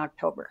in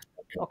October.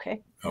 Okay.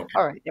 Okay. Okay.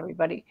 All right,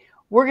 everybody.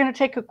 We're going to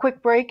take a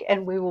quick break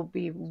and we will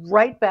be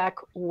right back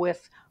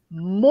with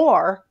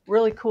more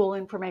really cool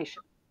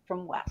information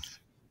from Wes.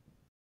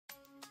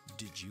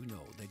 Did you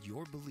know that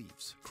your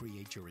beliefs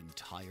create your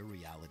entire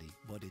reality,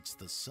 but it's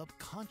the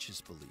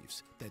subconscious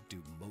beliefs that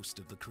do most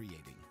of the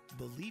creating?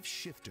 Belief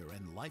shifter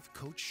and life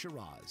coach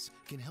Shiraz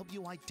can help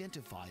you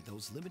identify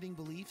those limiting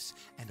beliefs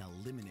and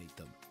eliminate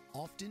them,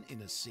 often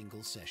in a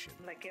single session.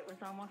 Like it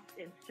was almost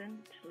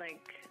instant,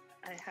 like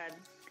I had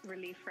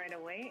relief right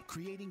away.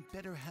 Creating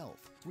better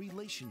health,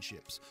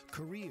 relationships,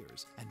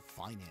 careers, and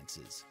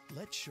finances.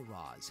 Let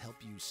Shiraz help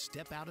you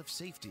step out of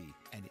safety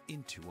and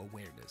into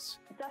awareness.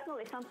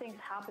 Definitely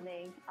something's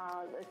happening.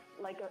 It's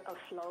like a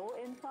flow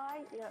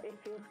inside. You know, it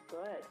feels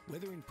good.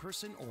 Whether in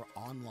person or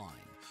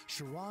online,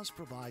 Shiraz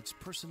provides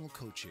personal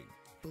coaching,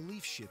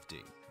 belief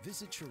shifting.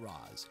 Visit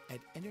Shiraz at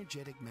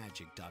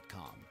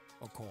energeticmagic.com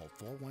or call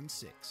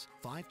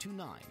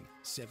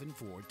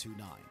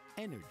 416-529-7429.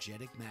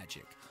 Energetic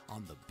Magic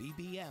on the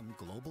BBM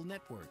Global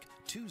Network,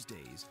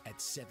 Tuesdays at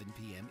 7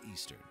 p.m.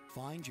 Eastern.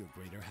 Find your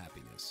greater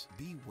happiness.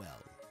 Be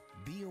well.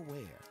 Be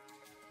aware.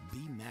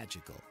 Be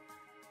magical.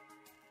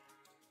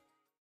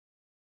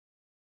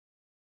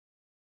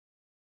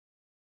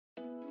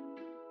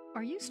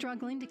 Are you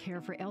struggling to care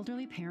for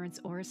elderly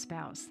parents or a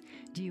spouse?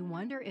 Do you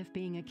wonder if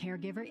being a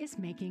caregiver is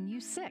making you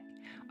sick?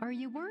 Are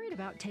you worried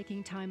about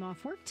taking time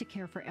off work to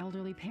care for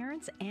elderly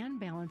parents and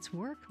balance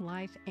work,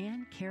 life,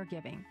 and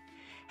caregiving?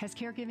 Has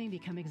caregiving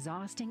become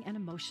exhausting and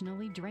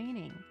emotionally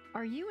draining?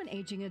 Are you an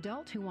aging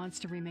adult who wants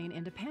to remain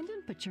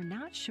independent, but you're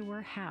not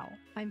sure how?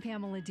 I'm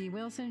Pamela D.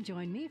 Wilson.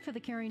 Join me for the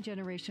Caring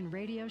Generation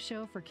radio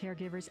show for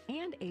caregivers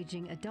and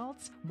aging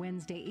adults,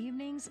 Wednesday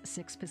evenings,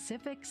 6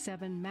 Pacific,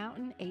 7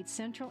 Mountain, 8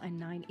 Central, and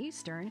 9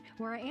 Eastern,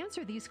 where I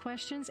answer these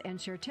questions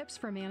and share tips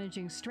for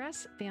managing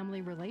stress,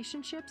 family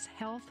relationships,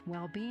 health,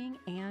 well-being,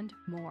 and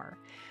more.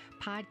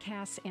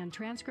 Podcasts and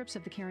transcripts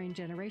of The Caring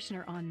Generation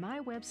are on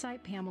my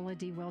website,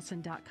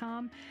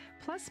 PamelaDWilson.com,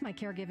 plus my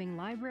caregiving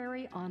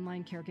library,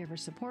 online caregiver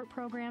support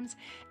programs,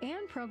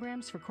 and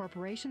programs for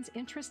corporations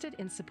interested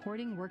in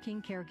supporting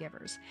working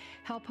caregivers.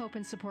 Help, hope,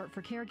 and support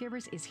for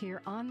caregivers is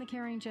here on The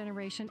Caring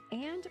Generation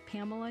and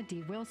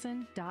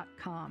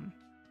PamelaDWilson.com.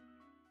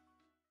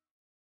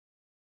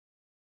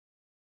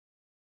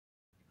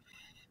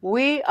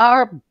 We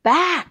are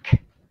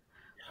back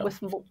with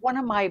one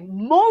of my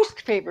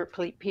most favorite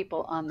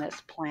people on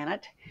this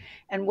planet.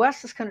 And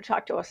Wes is going to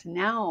talk to us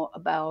now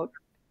about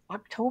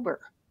October.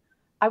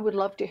 I would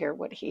love to hear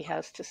what he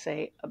has to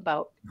say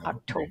about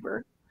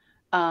October.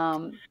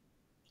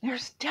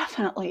 there's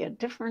definitely a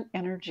different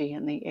energy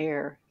in the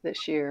air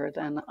this year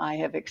than I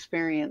have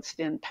experienced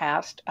in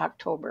past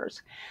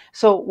Octobers.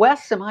 So,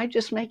 Wes, am I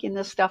just making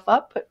this stuff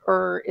up,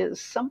 or is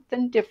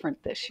something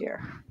different this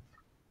year?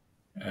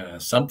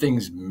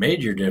 Something's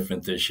major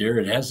different this year.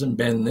 It hasn't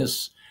been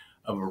this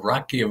of a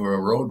rocky of a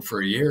road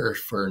for a year,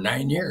 for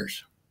 9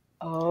 years.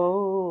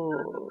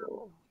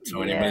 Oh,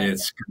 So yeah. anybody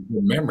that's got a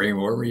good memory,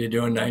 what were you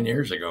doing 9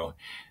 years ago?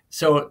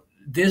 So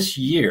this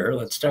year,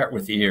 let's start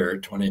with the year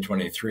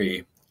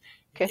 2023.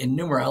 Okay. In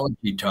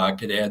numerology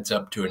talk, it adds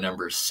up to a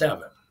number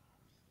 7.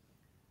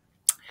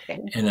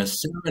 Okay. And a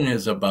 7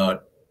 is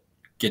about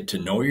get to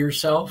know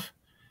yourself,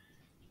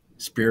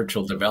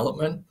 spiritual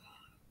development,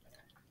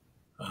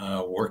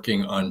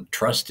 working on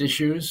trust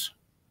issues,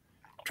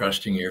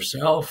 trusting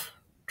yourself,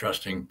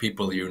 trusting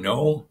people you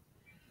know.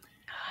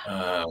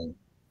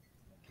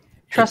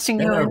 Trusting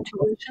it's been your a-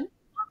 intuition.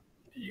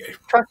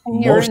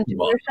 Trusting your most of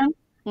all, intuition.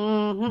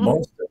 Mm-hmm.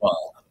 most of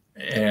all.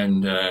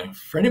 And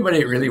for anybody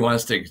that really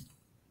wants to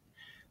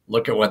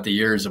look at what the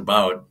year is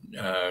about,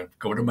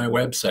 go to my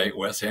website,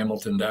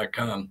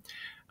 weshamilton.com.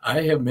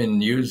 I have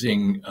been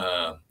using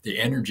the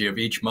energy of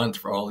each month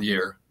for all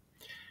year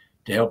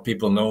to help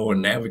people know and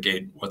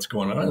navigate what's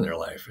going on in their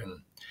life.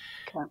 And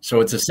Okay.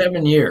 so it's a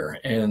 7-year,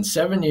 and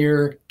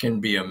 7-year can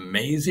be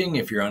amazing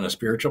if you're on a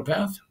spiritual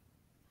path.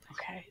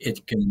 Okay.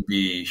 It can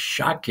be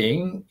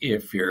shocking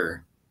if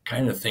you're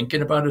kind of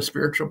thinking about a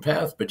spiritual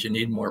path, but you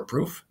need more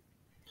proof.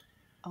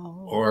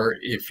 Oh. Or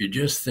if you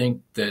just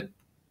think that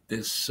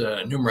this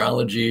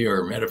numerology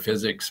or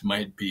metaphysics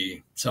might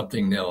be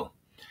something they'll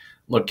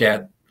look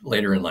at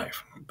later in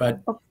life.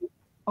 But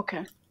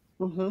Okay.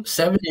 Mm-hmm.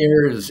 7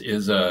 years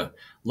is a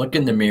look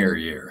in the mirror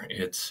year.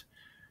 It's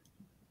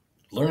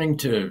learning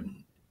to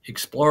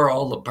explore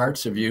all the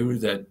parts of you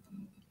that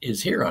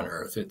is here on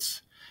earth.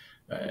 It's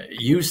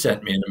you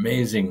sent me an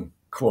amazing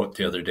quote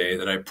the other day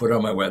that I put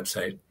on my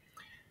website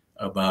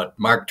about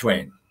Mark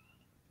Twain.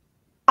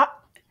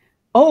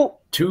 Oh,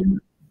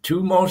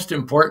 Two most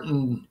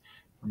important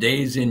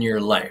days in your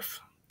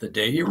life: the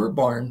day you were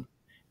born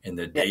and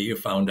the day you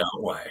found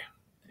out why.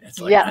 It's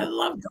like, Yeah. I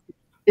love them.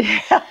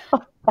 yeah.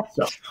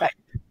 So, Right.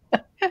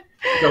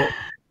 so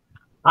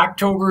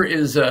October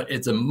is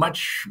it's a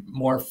much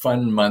more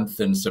fun month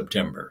than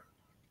September.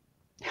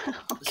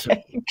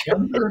 Okay.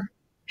 September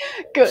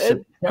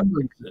Good.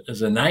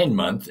 is a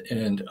 9-month,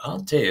 and I'll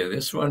tell you,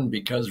 this one,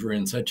 because we're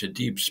in such a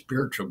deep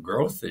spiritual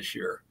growth this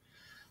year,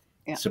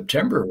 Yeah.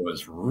 September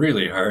was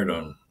really hard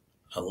on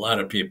a lot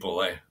of people.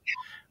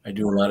 I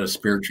do a lot of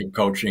spiritual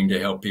coaching to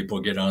help people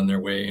get on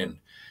their way, and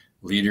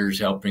leaders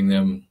helping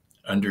them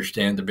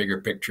understand the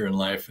bigger picture in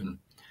life. And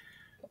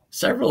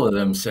several of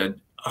them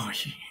said, "Oh,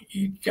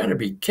 you got to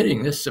be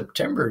kidding. This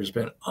September has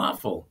been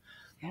awful.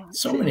 Yeah.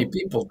 So many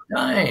people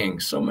dying,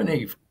 so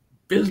many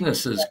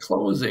businesses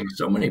closing,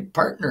 so many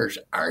partners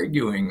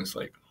arguing." It's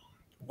like,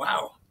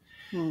 wow.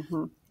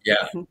 Mm-hmm.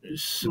 Yeah,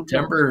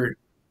 September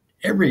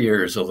every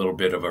year is a little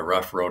bit of a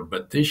rough road,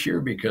 but this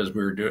year, because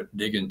we were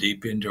digging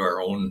deep into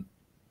our own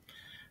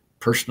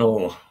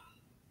personal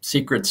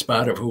secret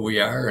spot of who we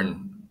are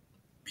and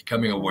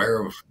becoming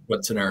aware of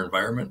what's in our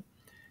environment,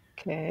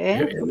 Okay.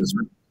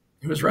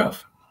 it was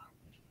rough.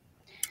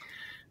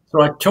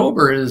 So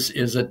October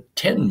is a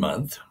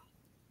 10-month,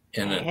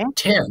 and Okay.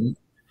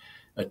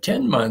 a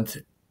 10-month,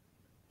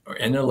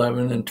 and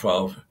 11 and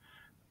 12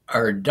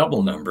 are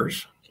double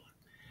numbers.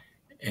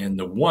 And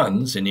the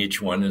ones in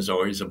each one is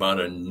always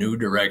about a new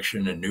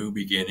direction, a new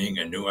beginning,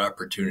 a new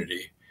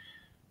opportunity.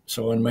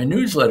 So in my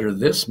newsletter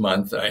this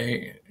month,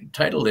 I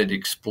titled it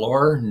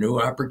Explore New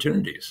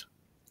Opportunities.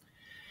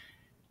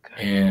 Good.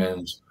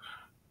 And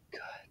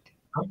Good.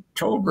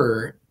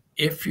 October,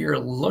 if you're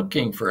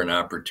looking for an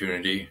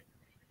opportunity,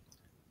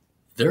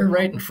 they're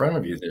right in front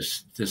of you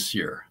this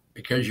year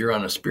because you're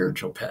on a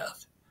spiritual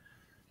path.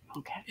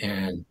 Okay.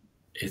 And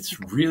it's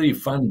really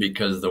fun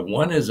because the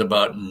one is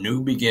about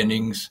new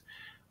beginnings,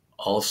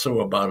 also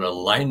about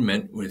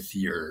alignment with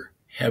your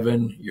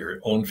heaven, your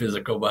own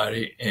physical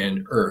body,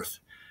 and earth.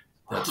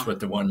 That's what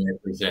the one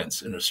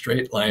represents, in a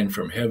straight line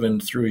from heaven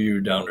through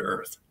you down to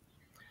earth.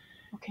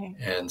 Okay.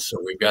 And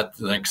so we've got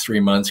the next 3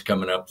 months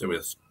coming up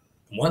with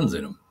ones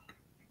in them.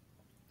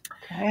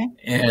 Okay.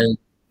 And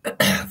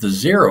the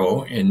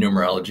 0 in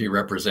numerology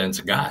represents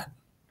God.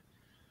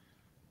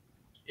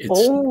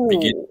 It's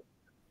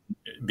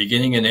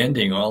beginning and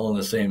ending all in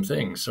the same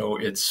thing. So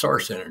it's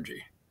source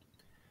energy.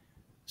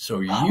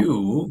 So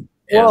you,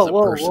 as a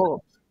person,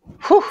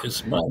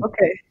 this month,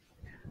 Okay.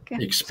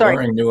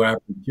 exploring new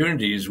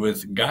opportunities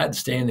with God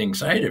standing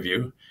side of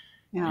you,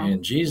 Yeah.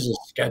 and Jesus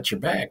got your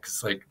back.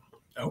 It's like,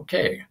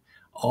 okay,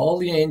 all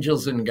the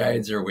angels and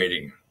guides are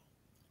waiting.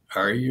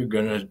 Are you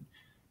going to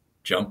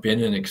jump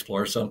in and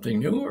explore something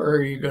new, or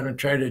are you going to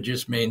try to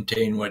just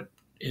maintain what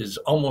is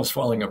almost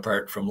falling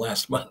apart from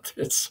last month?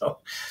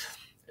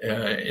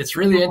 It's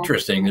really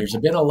interesting. There's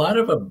been a lot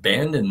of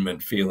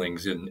abandonment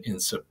feelings in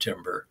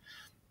September.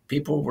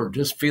 People were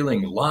just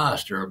feeling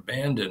lost or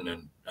abandoned,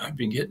 and I've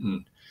been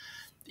getting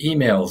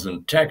emails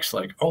and texts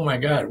like, "Oh my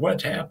God,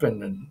 what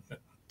happened?" And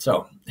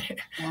So,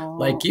 Oh,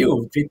 like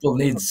you, people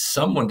need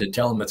someone to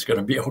tell them it's going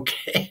to be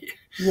okay.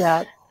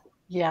 yes,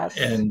 yes.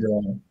 And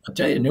I'll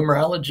tell you,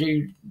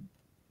 numerology,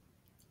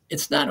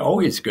 it's not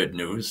always good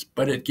news,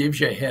 but it gives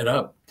you a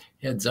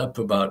heads up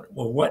about,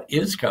 well, what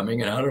is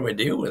coming and how do I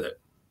deal with it?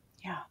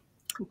 Yeah.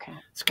 Okay.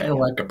 It's kind of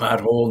like a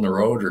pothole in the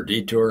road or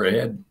detour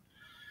ahead.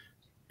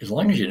 As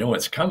long as you know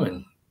it's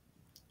coming,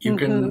 you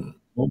can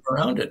move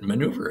around it and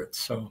maneuver it.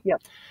 So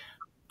Yep.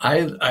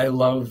 I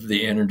love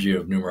the energy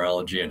of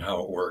numerology and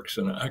how it works.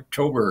 In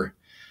October,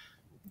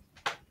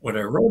 what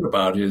I wrote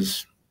about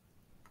is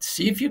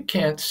see if you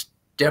can't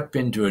step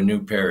into a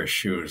new pair of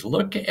shoes.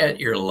 Look at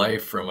your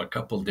life from a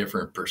couple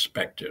different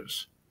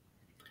perspectives.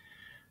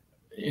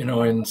 You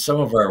know, in some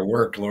of our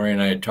work, Lori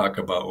and I talk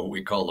about what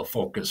we call the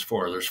focus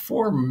four. There's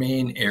four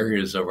main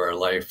areas of our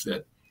life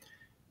that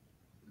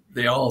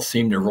they all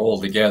seem to roll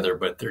together,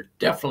 but they're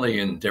definitely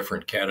in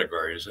different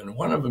categories. And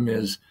one of them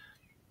is,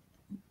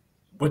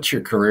 what's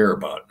your career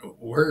about?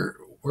 Where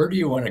do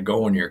you want to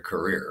go in your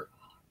career?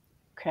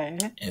 Okay.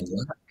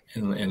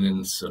 And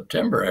in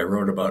September, I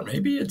wrote about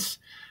maybe it's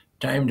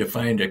time to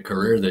find a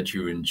career that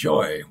you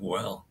enjoy.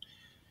 Well,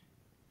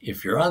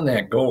 if you're on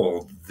that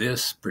goal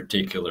this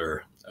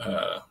particular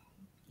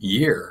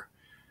year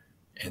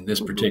and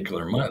this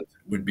particular month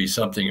would be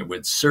something that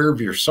would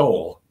serve your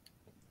soul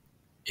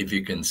if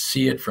you can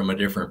see it from a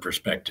different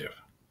perspective.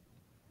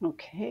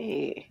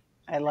 Okay.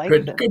 I like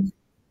that. Good.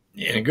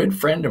 And a good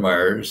friend of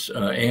ours,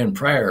 Ann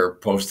Pryor,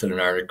 posted an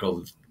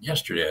article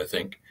yesterday, I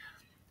think,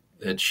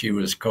 that she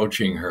was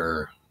coaching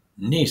her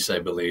niece, I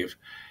believe,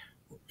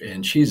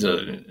 and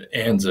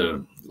Ann's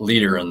a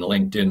leader on the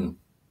LinkedIn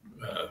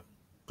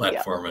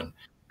platform, and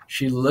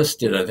she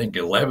listed, I think,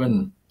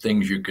 11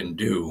 things you can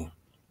do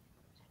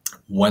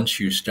once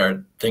you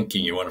start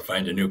thinking you want to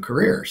find a new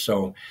career.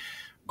 So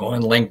go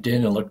on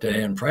LinkedIn and look at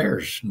Ann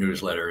Pryor's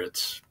newsletter.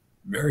 It's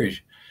very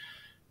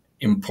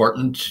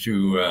important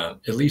to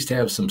at least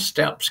have some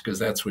steps, because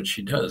that's what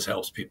she does,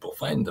 helps people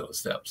find those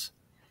steps.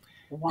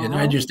 Wow. And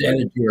I just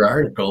added to your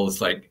article,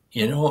 it's like,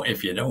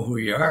 if you know who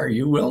you are,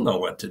 you will know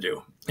what to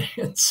do.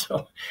 And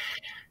so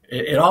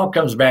it all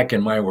comes back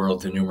in my world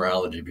to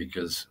numerology,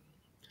 because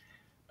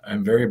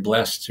I'm very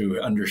blessed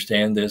to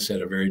understand this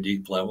at a very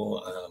deep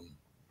level.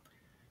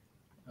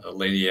 A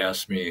lady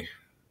asked me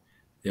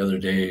the other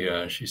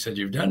day, she said,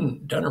 you've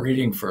done a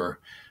reading for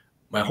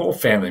my whole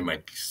family,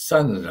 my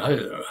son,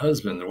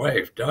 husband,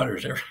 wife,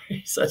 daughters, everything.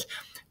 He says,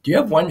 do you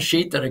have one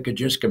sheet that I could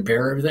just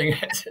compare everything?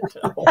 I said,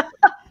 no.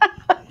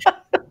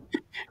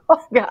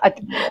 Oh, God.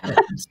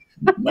 It's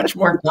much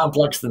more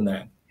complex than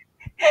that.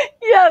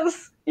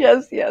 Yes. We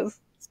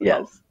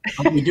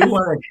do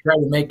want to try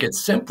to make it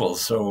simple.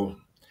 So,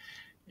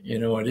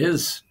 it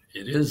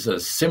is a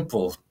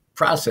simple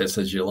process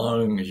as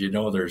long as you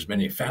know there's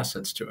many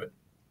facets to it.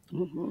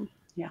 Mm-hmm.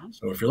 Yeah.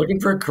 So if you're looking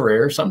for a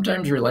career,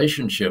 sometimes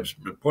relationships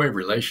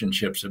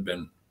have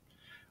been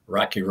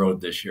rocky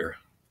road this year.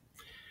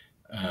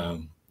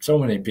 So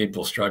many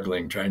people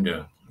struggling, trying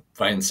to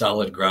find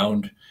solid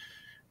ground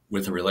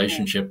with a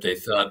relationship they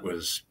thought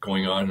was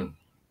going on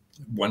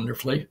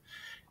wonderfully.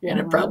 And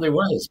it probably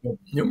was. But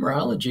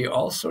numerology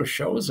also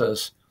shows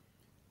us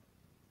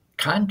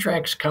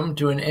contracts come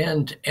to an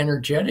end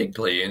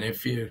energetically. And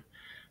if you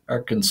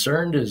are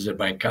concerned, is it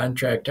my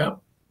contract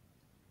up?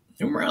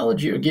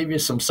 Numerology will give you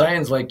some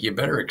signs like you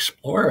better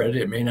explore it.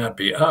 It may not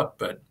be up,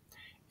 but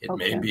it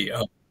may be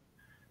up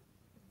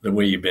the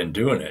way you've been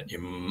doing it. You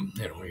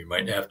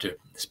might have to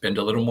spend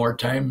a little more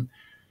time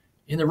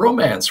in the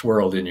romance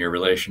world in your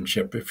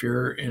relationship. If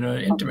you're in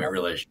an intimate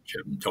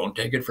relationship, don't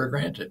take it for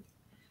granted.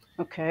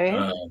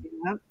 Okay.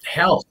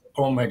 Health.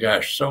 Oh my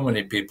gosh, so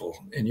many people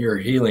in your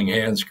Healing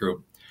Hands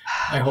group.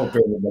 I hope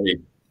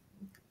everybody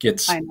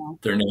gets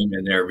their name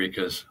in there,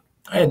 because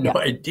I had no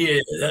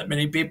idea that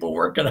many people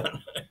working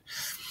on it.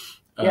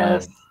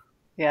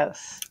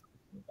 Yes.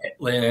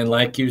 And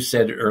like you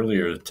said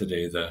earlier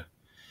today, the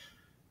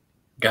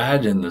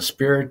God and the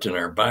spirit and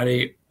our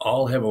body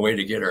all have a way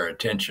to get our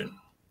attention.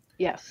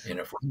 Yes. And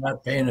if we're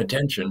not paying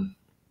attention,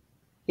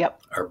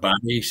 our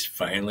body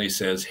finally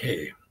says,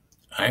 hey,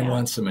 I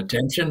want some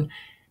attention,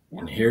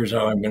 and here's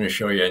how I'm going to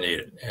show you I need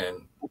it.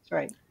 And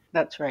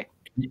That's right.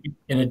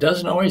 And it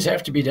doesn't always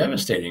have to be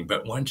devastating,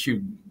 but once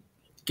you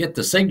get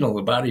the signal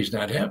the body's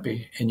not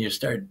happy and you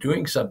start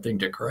doing something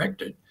to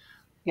correct it,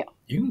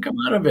 you can come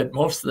out of it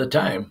most of the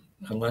time,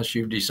 unless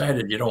you've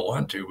decided you don't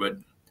want to. But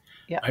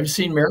I've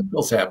seen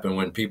miracles happen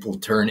when people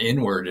turn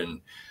inward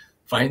and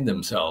find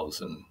themselves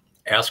and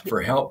ask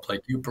for help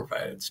like you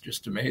provide. It's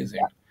just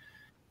amazing.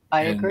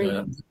 I agree.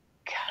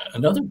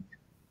 Another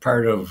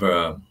part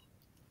of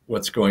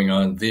what's going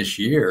on this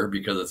year,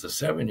 because it's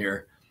a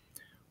 7-year,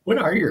 what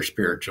are your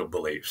spiritual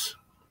beliefs?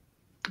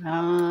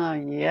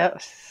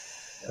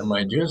 Yes. Am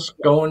I just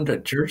going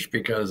to church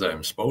because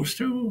I'm supposed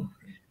to?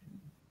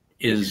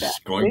 Is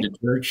going to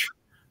church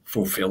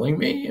fulfilling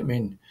me? I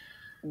mean,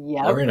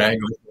 Lori and I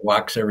go for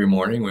walks every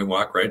morning. We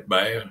walk right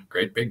by a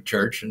great big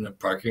church, and the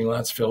parking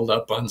lot's filled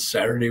up on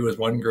Saturday with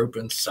one group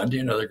and Sunday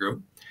another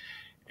group.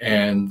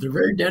 And they're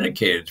very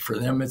dedicated. For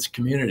them, it's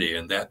community,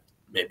 and that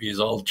maybe is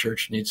all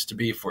church needs to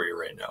be for you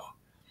right now.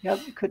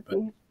 Yep, it could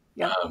be.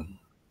 Yep.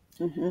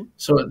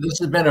 So this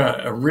has been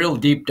a real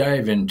deep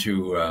dive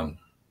into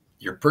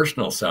your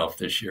personal self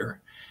this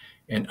year.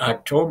 And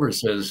October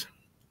says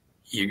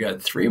you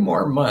got 3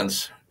 more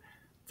months.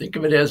 Think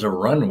of it as a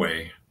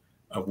runway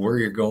of where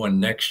you're going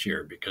next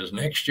year, because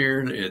next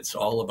year it's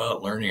all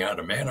about learning how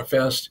to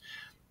manifest,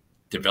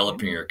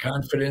 developing your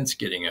confidence,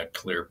 getting a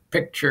clear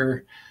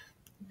picture,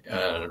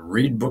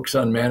 read books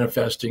on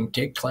manifesting,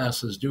 take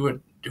classes, do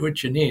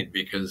what you need,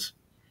 because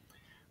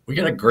we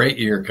got a great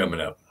year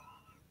coming up.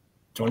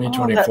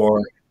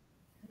 2024.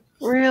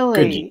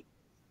 Really? Good.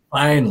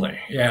 Finally.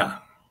 Yeah.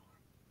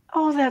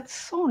 Oh, that's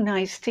so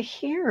nice to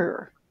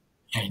hear.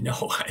 I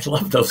know. I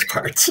love those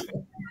parts.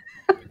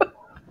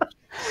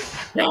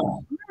 Yeah.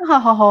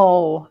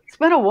 Oh, it's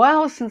been a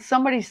while since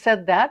somebody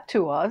said that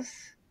to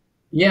us.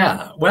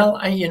 Yeah. Well,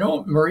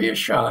 Maria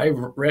Shaw, I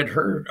read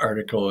her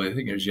article, I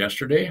think it was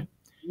yesterday.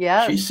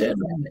 Yes. She said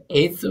on the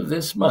 8th of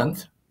this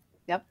month,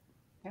 Yep.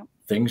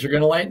 things are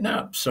going to lighten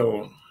up.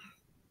 So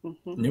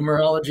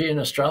numerology and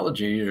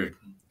astrology are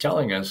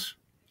telling us,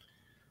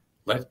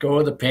 let go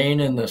of the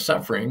pain and the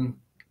suffering,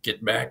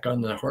 get back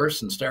on the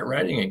horse and start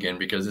riding again,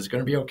 because it's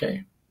going to be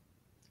okay.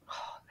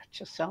 Oh, that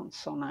just sounds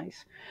so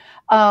nice.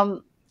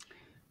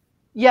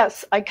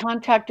 Yes, I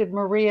contacted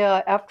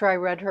Maria after I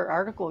read her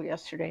article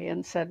yesterday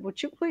and said,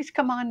 would you please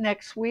come on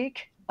next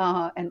week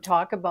and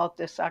talk about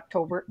this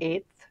October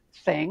 8th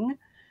thing?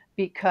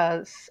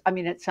 Because, I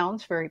mean, it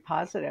sounds very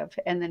positive.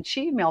 And then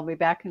she emailed me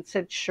back and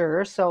said,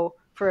 sure. So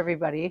for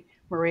everybody,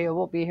 Maria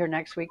will be here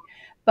next week.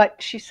 But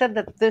she said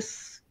that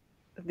these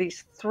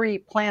 3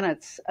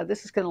 planets,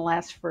 this is going to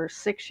last for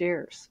 6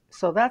 years.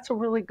 So that's a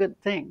really good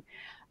thing.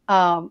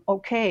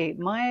 Okay,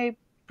 my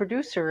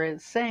producer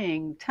is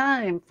saying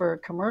time for a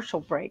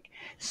commercial break.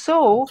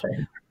 So,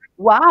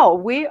 wow,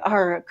 we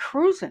are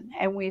cruising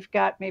and we've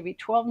got maybe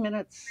 12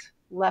 minutes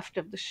left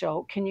of the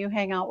show. Can you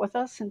hang out with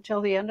us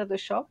until the end of the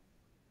show?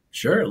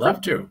 Sure,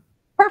 love to.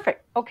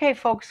 Perfect. Okay,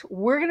 folks,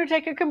 we're going to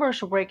take a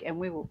commercial break and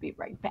we will be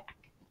right back.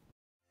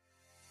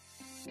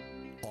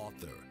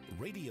 Author,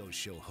 radio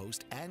show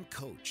host, and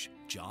coach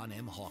John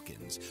M.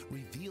 Hawkins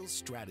reveals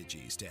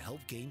strategies to help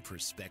gain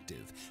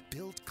perspective,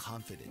 build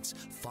confidence,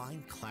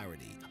 find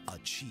clarity,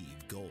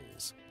 achieve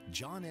goals.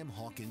 John M.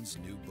 Hawkins'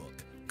 new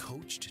book,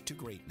 Coached to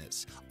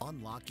Greatness,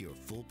 Unlock Your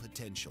Full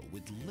Potential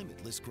with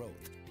Limitless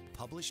Growth,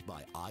 published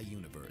by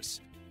iUniverse.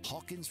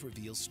 Hawkins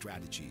reveals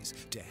strategies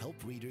to help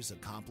readers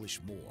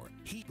accomplish more.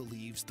 He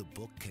believes the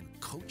book can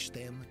coach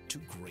them to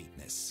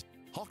greatness.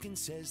 Hawkins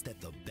says that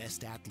the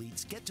best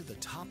athletes get to the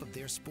top of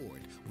their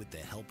sport with the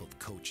help of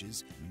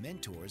coaches,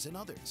 mentors, and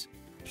others.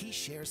 He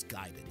shares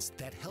guidance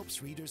that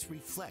helps readers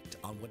reflect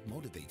on what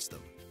motivates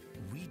them,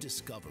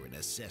 rediscover and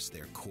assess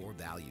their core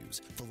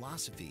values,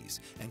 philosophies,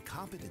 and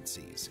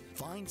competencies,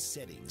 find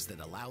settings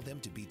that allow them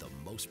to be the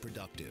most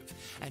productive,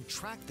 and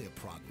track their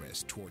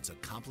progress towards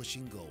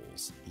accomplishing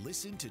goals.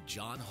 Listen to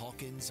John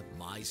Hawkins'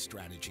 My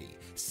Strategy,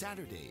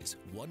 Saturdays,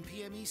 1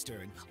 p.m.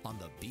 Eastern on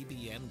the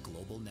BBM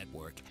Global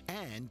Network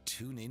and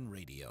TuneIn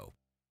Radio.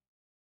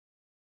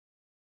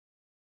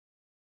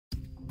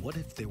 What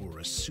if there were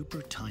a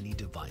super tiny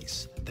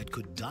device that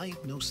could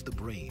diagnose the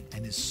brain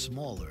and is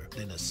smaller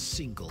than a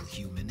single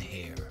human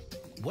hair?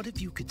 What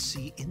if you could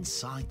see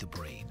inside the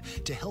brain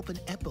to help an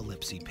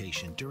epilepsy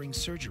patient during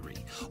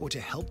surgery or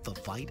to help the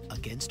fight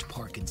against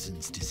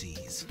Parkinson's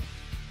disease?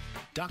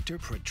 Dr.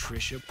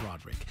 Patricia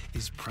Broderick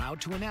is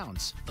proud to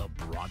announce the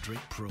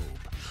Broderick Probe,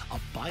 a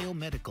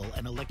biomedical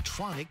and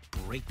electronic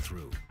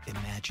breakthrough.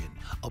 Imagine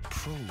a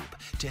probe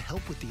to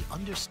help with the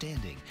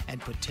understanding and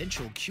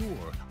potential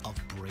cure of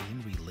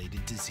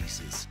brain-related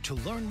diseases. To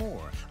learn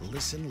more,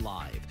 listen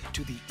live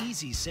to the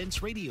Easy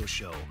Sense radio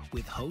show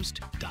with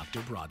host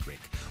Dr. Broderick,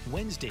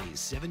 Wednesdays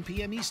 7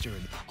 p.m.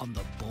 Eastern on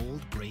the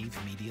Bold Brave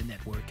Media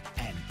Network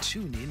and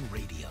TuneIn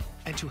Radio.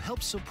 And to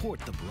help support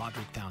the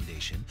Broderick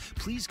Foundation,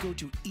 please go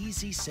to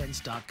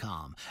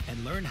EasySense.com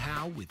and learn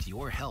how, with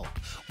your help,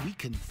 we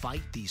can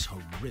fight these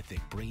horrific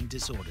brain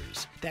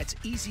disorders. That's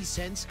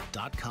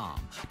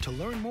EasySense.com to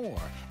learn more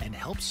and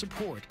help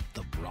support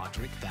the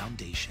Broderick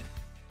Foundation.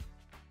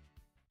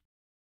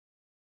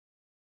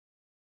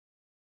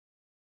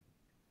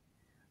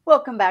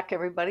 Welcome back,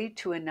 everybody,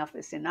 to Enough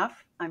is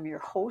Enough. I'm your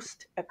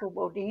host, Echo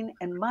Bodine,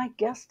 and my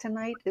guest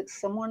tonight is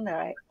someone that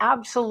I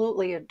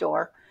absolutely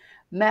adore,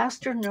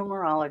 Master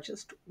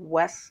Numerologist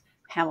Wes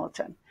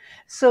Hamilton.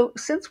 So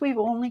since we've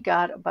only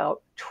got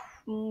about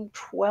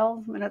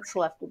 12 minutes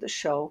left of the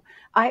show,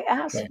 I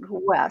asked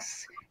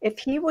Wes if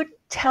he would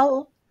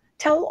tell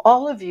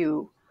all of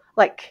you,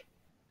 like,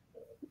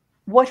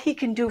 what he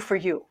can do for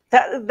you.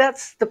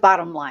 That's the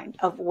bottom line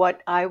of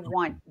what I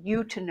want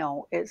you to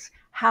know, is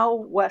how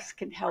Wes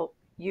can help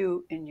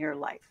you in your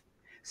life.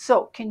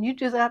 So can you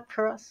do that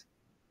for us?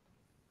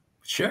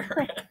 Sure.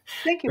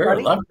 Thank you, Sure,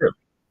 buddy. love to.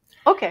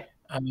 Okay.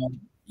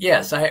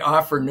 Yes, I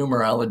offer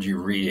numerology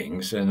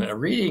readings, and a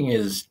reading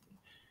is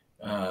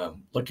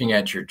looking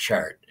at your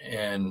chart.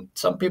 And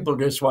some people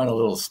just want a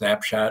little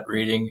snapshot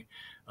reading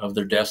of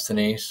their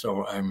destiny.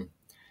 So I'm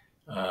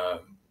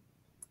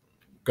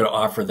going to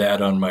offer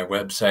that on my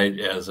website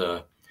as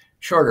a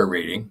shorter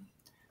reading,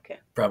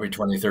 probably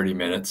 20, 30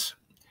 minutes.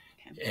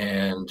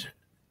 And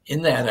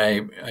in that,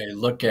 I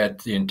look at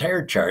the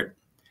entire chart,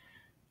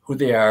 who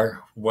they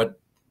are, what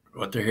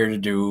they're here to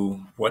do,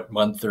 what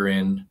month they're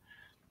in,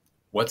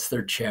 what's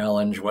their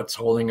challenge, what's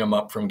holding them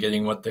up from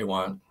getting what they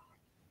want.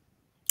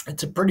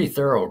 It's a pretty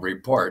thorough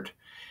report,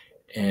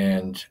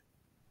 and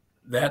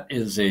that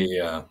is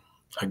a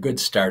good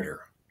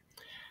starter.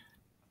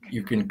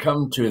 You can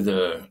come to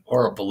the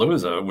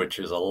Orapalooza, which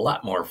is a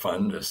lot more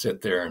fun to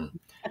sit there and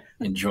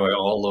enjoy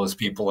all those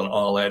people and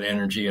all that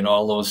energy and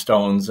all those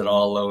stones and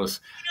all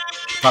those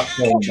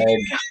popcorn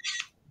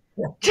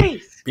bags.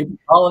 Jeez. People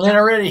calling in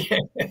already.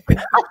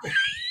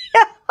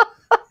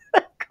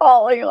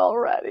 Calling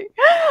already.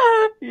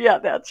 Yeah,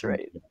 that's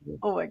right.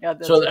 Oh my God.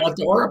 That's so right. At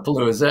the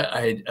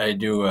Orapalooza, I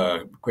do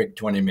a quick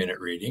 20-minute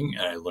reading.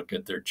 And I look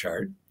at their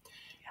chart,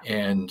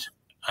 and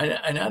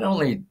I not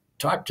only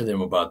talk to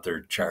them about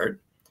their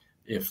chart.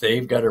 If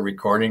they've got a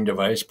recording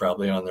device,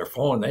 probably on their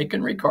phone, they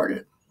can record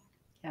it.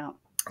 Yeah.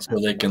 So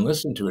they can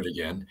listen to it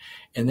again.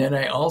 And then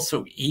I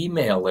also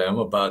email them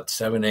about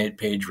 7-8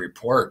 page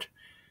report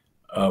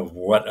of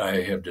what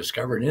I have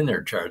discovered in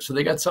their chart. So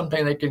they got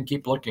something they can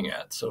keep looking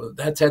at. So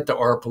that's at the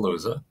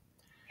Orapalooza.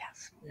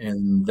 Yes.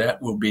 And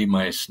that will be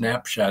my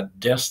Snapshot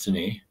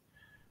Destiny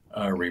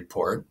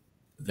report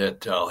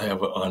that I'll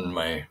have on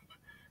my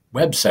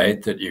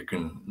website that you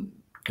can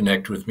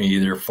connect with me,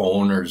 either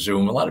phone or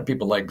Zoom. A lot of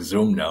people like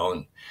Zoom now,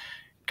 and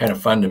kind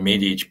of fun to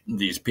meet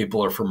these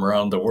people are from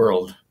around the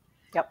world.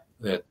 Yep.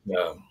 That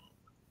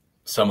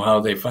somehow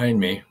they find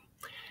me.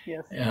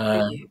 Yes.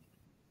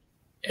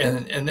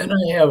 And then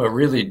I have a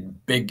really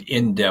big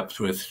in-depth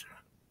with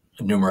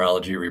a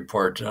numerology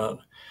report.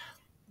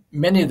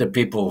 Many of the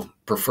people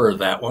prefer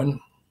that one.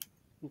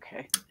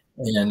 Okay.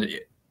 And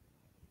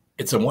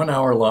it's a 1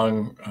 hour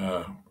long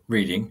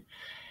reading.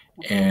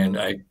 And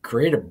I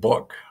create a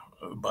book,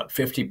 about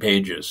 50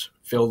 pages,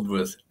 filled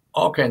with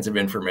all kinds of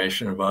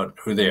information about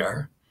who they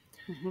are,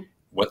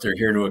 what they're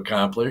here to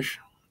accomplish,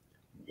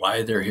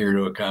 why they're here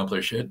to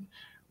accomplish it.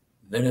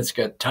 Then it's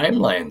got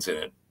timelines in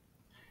it.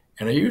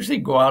 And I usually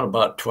go out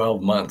about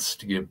 12 months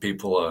to give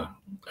people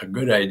a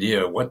good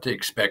idea of what to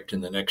expect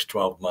in the next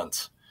 12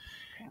 months.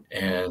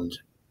 And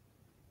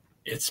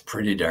it's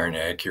pretty darn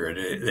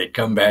accurate. They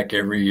come back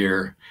every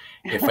year.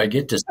 If I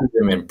get to see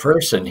them in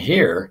person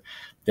here,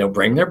 they'll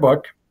bring their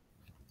book,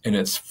 and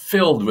it's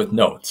filled with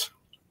notes.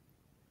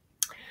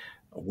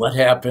 What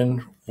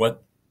happened?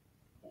 What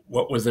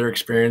was their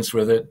experience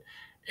with it?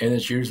 And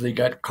it's usually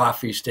got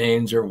coffee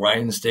stains or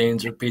wine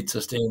stains or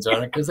pizza stains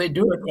on it, because they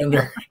do it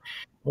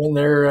when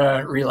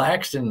they're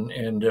relaxed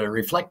and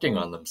reflecting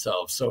on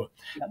themselves. So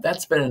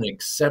that's been an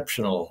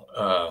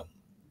exceptional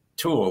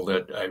tool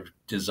that I've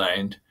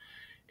designed.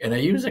 And I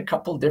use a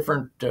couple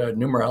different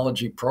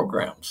numerology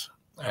programs.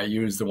 I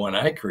use the one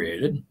I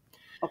created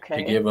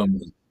to give them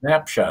a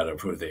snapshot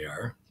of who they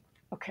are.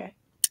 Okay.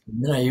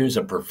 And then I use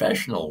a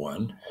professional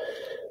one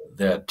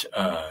that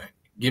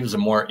gives a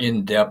more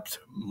in-depth,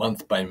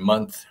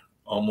 month-by-month,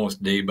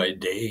 almost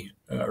day-by-day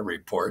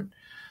report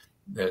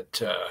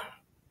that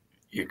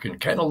you can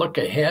kind of look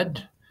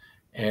ahead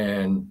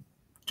and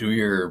do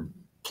your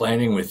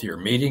planning with your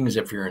meetings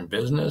if you're in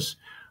business,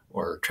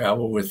 or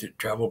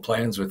travel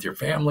plans with your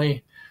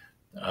family.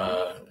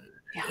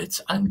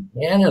 It's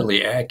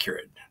uncannily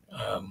accurate.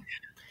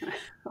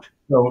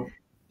 So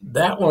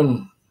that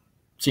one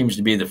seems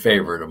to be the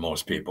favorite of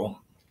most people.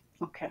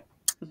 Okay.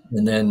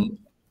 And then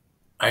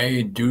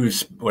I do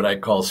what I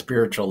call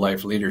spiritual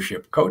life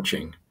leadership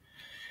coaching.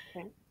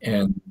 Okay.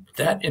 And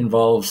that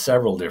involves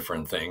several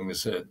different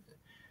things.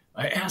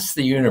 I ask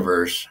the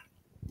universe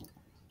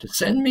to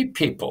send me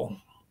people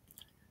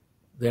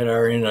that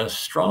are in a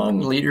strong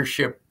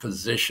leadership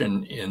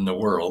position in the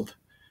world.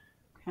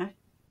 Okay.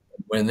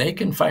 When they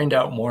can find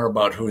out more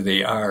about who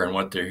they are and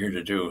what they're here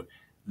to do,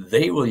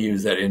 they will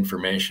use that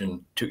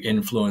information to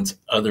influence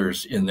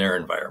others in their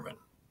environment.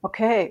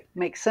 Okay.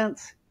 Makes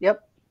sense.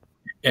 Yep.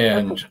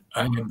 And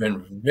I have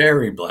been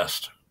very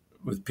blessed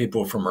with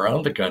people from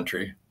around the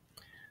country,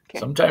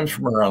 sometimes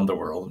from around the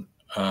world,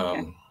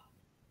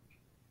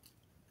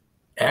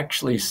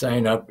 actually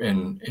sign up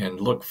and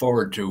look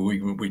forward to.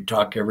 We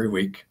talk every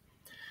week.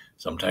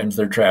 Sometimes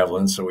they're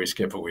traveling, so we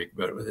skip a week,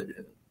 but we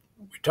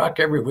talk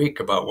every week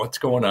about what's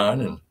going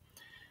on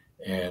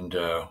and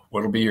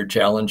what'll be your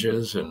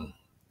challenges. And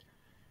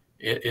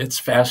it's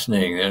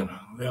fascinating. And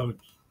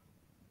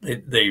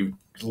they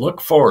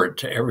look forward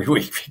to every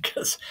week,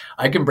 because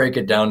I can break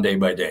it down day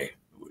by day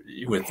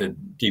with the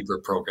deeper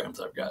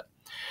programs I've got.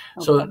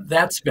 Okay. So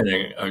that's been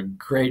a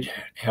great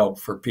help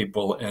for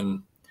people.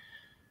 And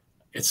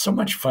it's so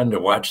much fun to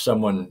watch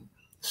someone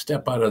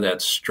step out of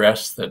that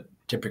stress that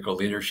typical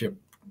leadership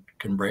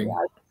can bring.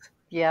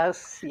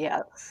 Yes.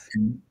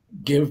 And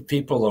give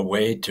people a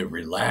way to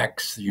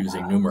relax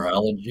using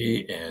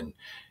numerology. And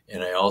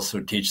I also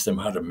teach them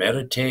how to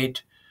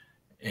meditate.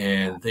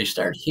 And they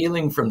start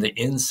healing from the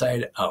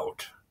inside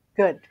out.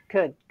 Good.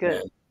 And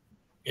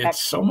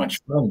it's so much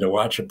fun to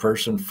watch a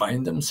person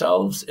find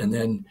themselves and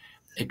then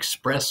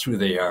express who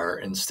they are.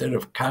 Instead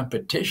of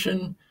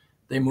competition,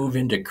 they move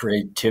into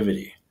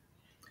creativity.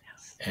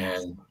 Yes.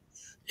 And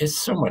it's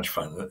so much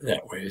fun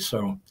that way.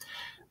 So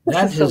This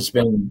that is so has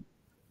been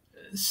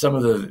some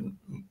of the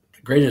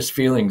greatest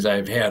feelings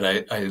I've had.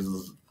 I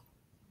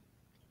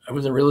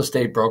was a real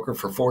estate broker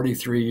for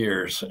 43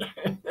 years.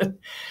 yeah.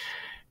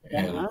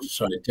 And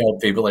so I tell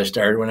people I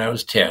started when I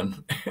was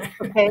 10.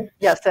 Okay.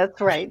 Yes, that's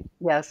right.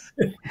 Yes.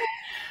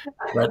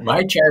 But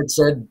my chart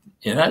said,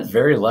 I was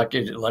very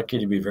lucky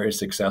to be very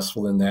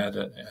successful in that.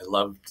 I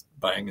loved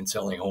buying and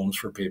selling homes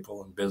for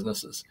people and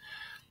businesses.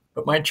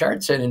 But my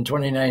chart said in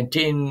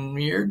 2019,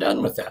 you're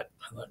done with that.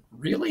 I thought,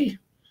 really?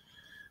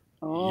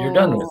 You're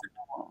done with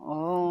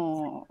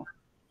Oh,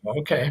 it?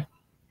 Okay.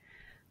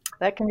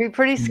 that can be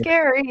pretty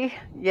scary.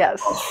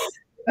 Yes. Oh,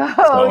 Oh,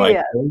 so I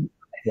yeah.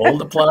 pulled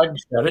the plug,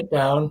 shut it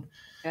down,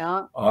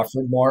 Yeah.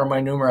 offered more of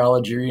my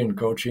numerology and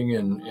coaching,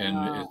 and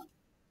Wow.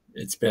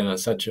 it's been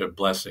such a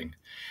blessing.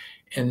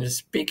 And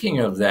speaking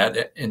of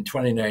that, in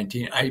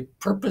 2019, I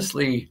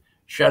purposely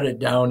shut it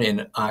down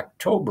in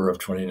October of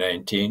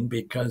 2019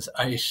 because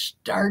I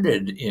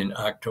started in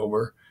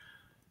October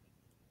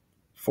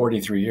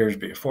 43 years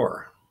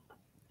before.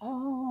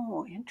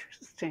 Oh,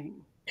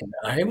 interesting. And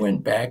I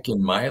went back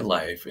in my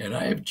life and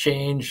I have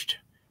changed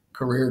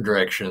career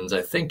directions,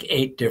 I think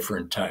 8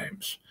 different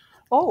times.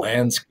 Oh, wow.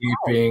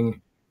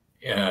 Landscaping,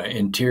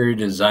 interior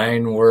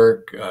design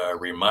work,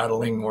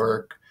 remodeling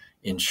work,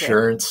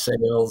 insurance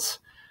sales.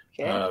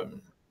 Okay.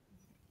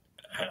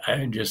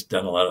 I've just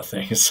done a lot of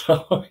things.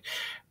 So,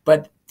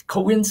 but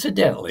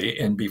coincidentally,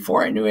 and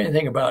before I knew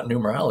anything about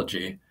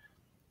numerology,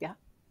 Yeah.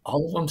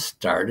 all of them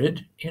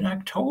started in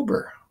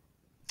October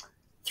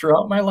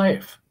throughout my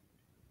life.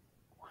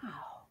 Wow.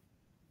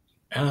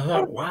 And I What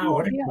thought, a wow, cool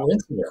what a idea.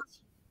 coincidence.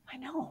 I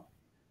know.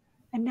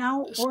 And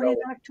now we're in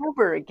So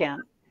October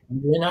again.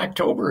 we're in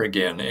October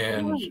again,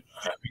 and Right.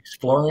 I'm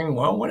exploring,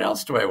 well, what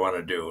else do I want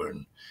to do?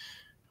 And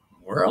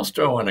where else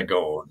do I want to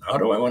go? And how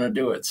do I want to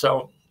do it?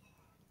 So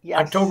Yes.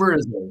 October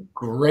is a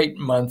great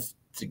month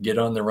to get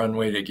on the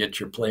runway to get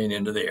your plane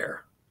into the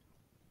air.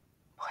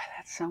 Boy,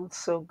 that sounds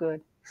so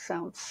good.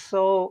 Sounds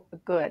so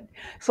good.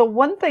 So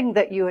one thing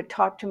that you had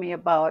talked to me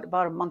about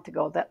a month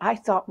ago that I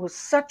thought was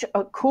such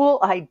a cool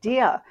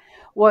idea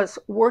was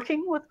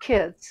working with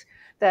kids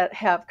that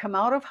have come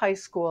out of high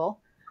school,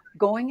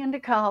 going into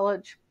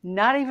college,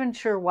 not even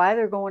sure why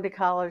they're going to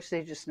college.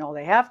 They just know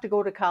they have to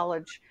go to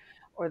college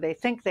or they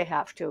think they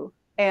have to.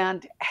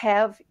 And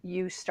have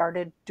you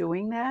started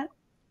doing that?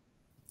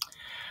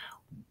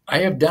 I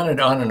have done it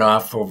on and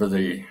off over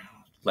the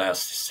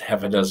last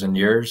half a dozen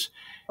years.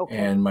 Okay.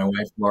 And my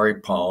wife,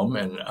 Lori Palm,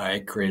 and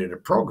I created a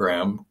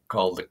program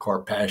called the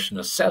Core Passion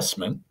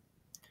Assessment.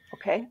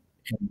 Okay.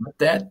 And what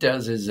that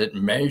does is it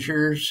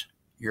measures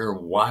your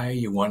why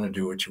you want to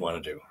do what you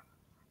want to do.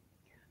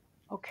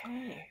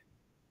 Okay.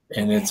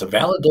 And Okay. it's a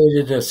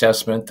validated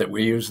assessment that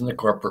we use in the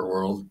corporate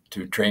world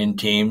to train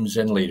teams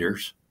and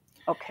leaders.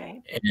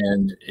 Okay.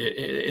 And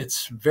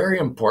it's very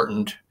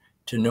important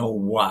to know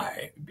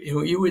why.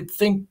 You would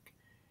think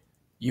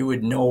you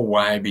would know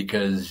why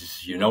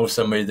because you know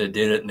somebody that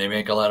did it and they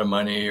make a lot of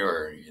money,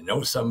 or you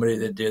know somebody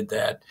that did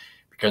that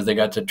because they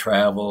got to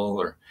travel,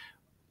 or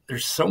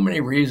there's so many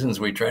reasons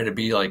we try to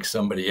be like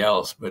somebody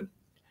else, but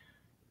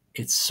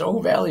it's so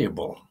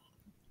valuable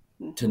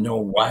to Mhm. know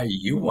why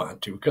you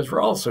want to, because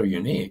we're all so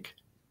unique.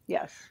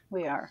 Yes,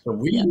 we are.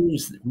 So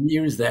Yes. we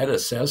use that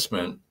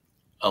assessment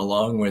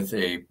along with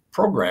a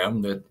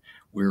program that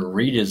we're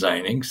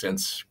redesigning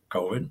since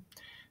COVID,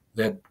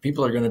 that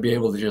people are going to be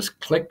able to just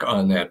click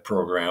on that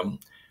program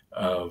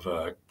of,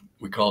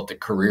 we call it the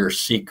Career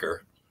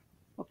Seeker.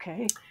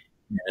 Okay.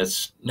 And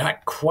it's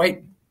not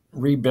quite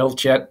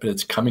rebuilt yet, but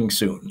it's coming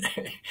soon.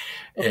 Okay.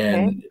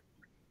 And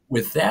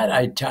with that,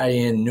 I tie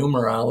in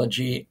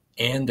numerology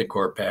and the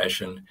core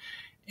passion.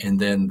 And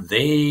then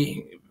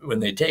when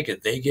they take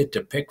it, they get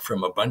to pick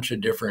from a bunch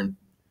of different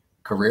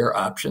career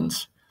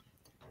options.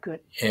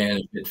 Good. And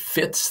if it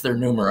fits their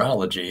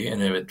numerology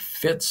and if it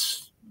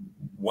fits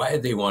why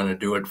they want to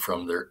do it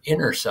from their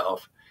inner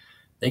self,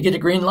 they get a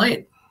green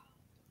light.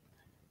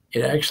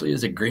 It actually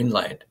is a green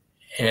light.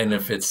 And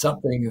if it's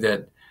something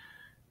that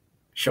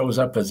shows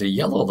up as a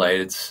yellow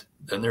light,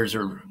 then there's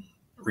a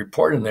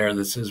report in there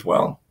that says,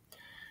 well,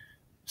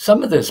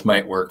 some of this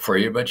might work for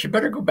you, but you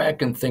better go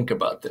back and think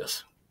about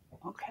this.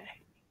 Okay.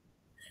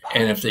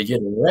 And if they get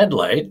a red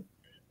light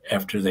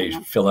after they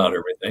Uh-huh. fill out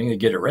everything, they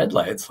get a red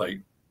light. It's like,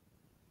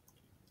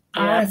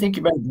 Yeah. I think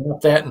you better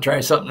drop that and try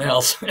something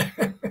else.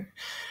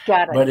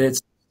 Got it. But it's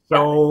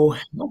Got it. so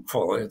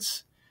helpful.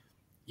 It's,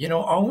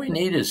 all we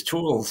need is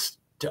tools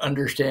to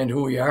understand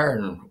who we are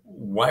and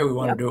why we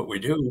want to Yep. do what we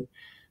do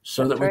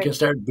so that That's we right. can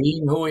start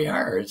being who we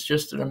are. It's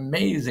just an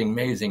amazing,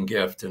 amazing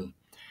gift. And,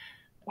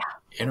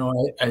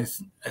 I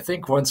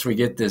think once we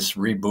get this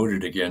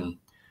rebooted again,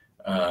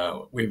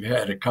 we've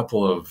had a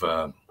couple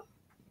of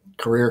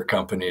career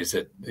companies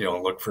that,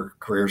 look for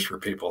careers for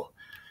people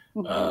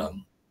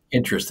Mhm.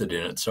 interested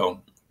in it.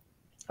 So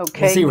we'll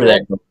Okay. see where Good.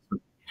 that goes.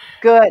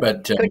 Good.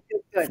 But Good.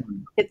 Good.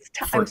 Good.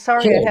 I'm for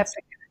sorry I have kids,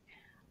 to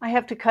I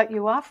have to cut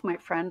you off, my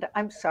friend.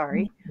 I'm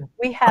sorry.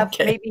 We have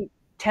Okay. maybe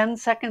 10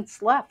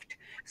 seconds left.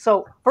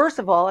 So first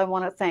of all, I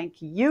want to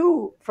thank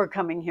you for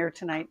coming here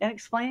tonight and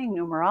explaining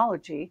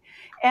numerology.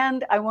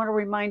 And I want to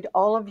remind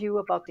all of you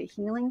about the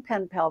Healing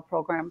Pen Pal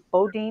program,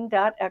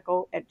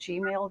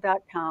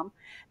 bodine.echo@gmail.com.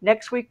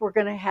 Next week, we're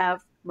going to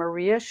have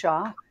Maria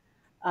Shaw,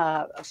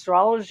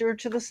 astrologer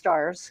to the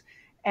stars,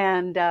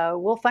 and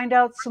we'll find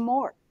out some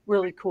more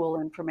really cool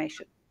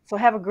information. So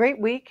have a great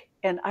week,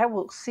 and I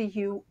will see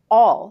you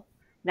all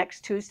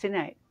next Tuesday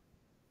night.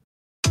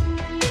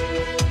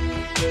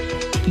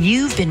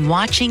 You've been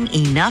watching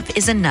Enough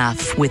is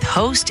Enough with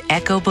host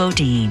Echo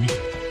Bodine.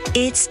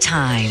 It's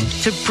time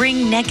to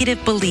bring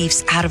negative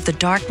beliefs out of the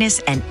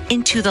darkness and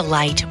into the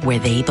light where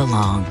they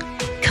belong.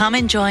 Come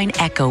and join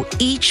Echo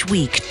each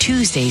week,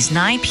 Tuesdays,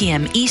 9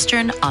 p.m.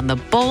 Eastern on the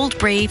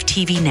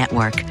BoldBraveTV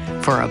network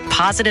for a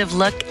positive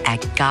look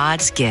at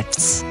God's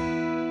gifts.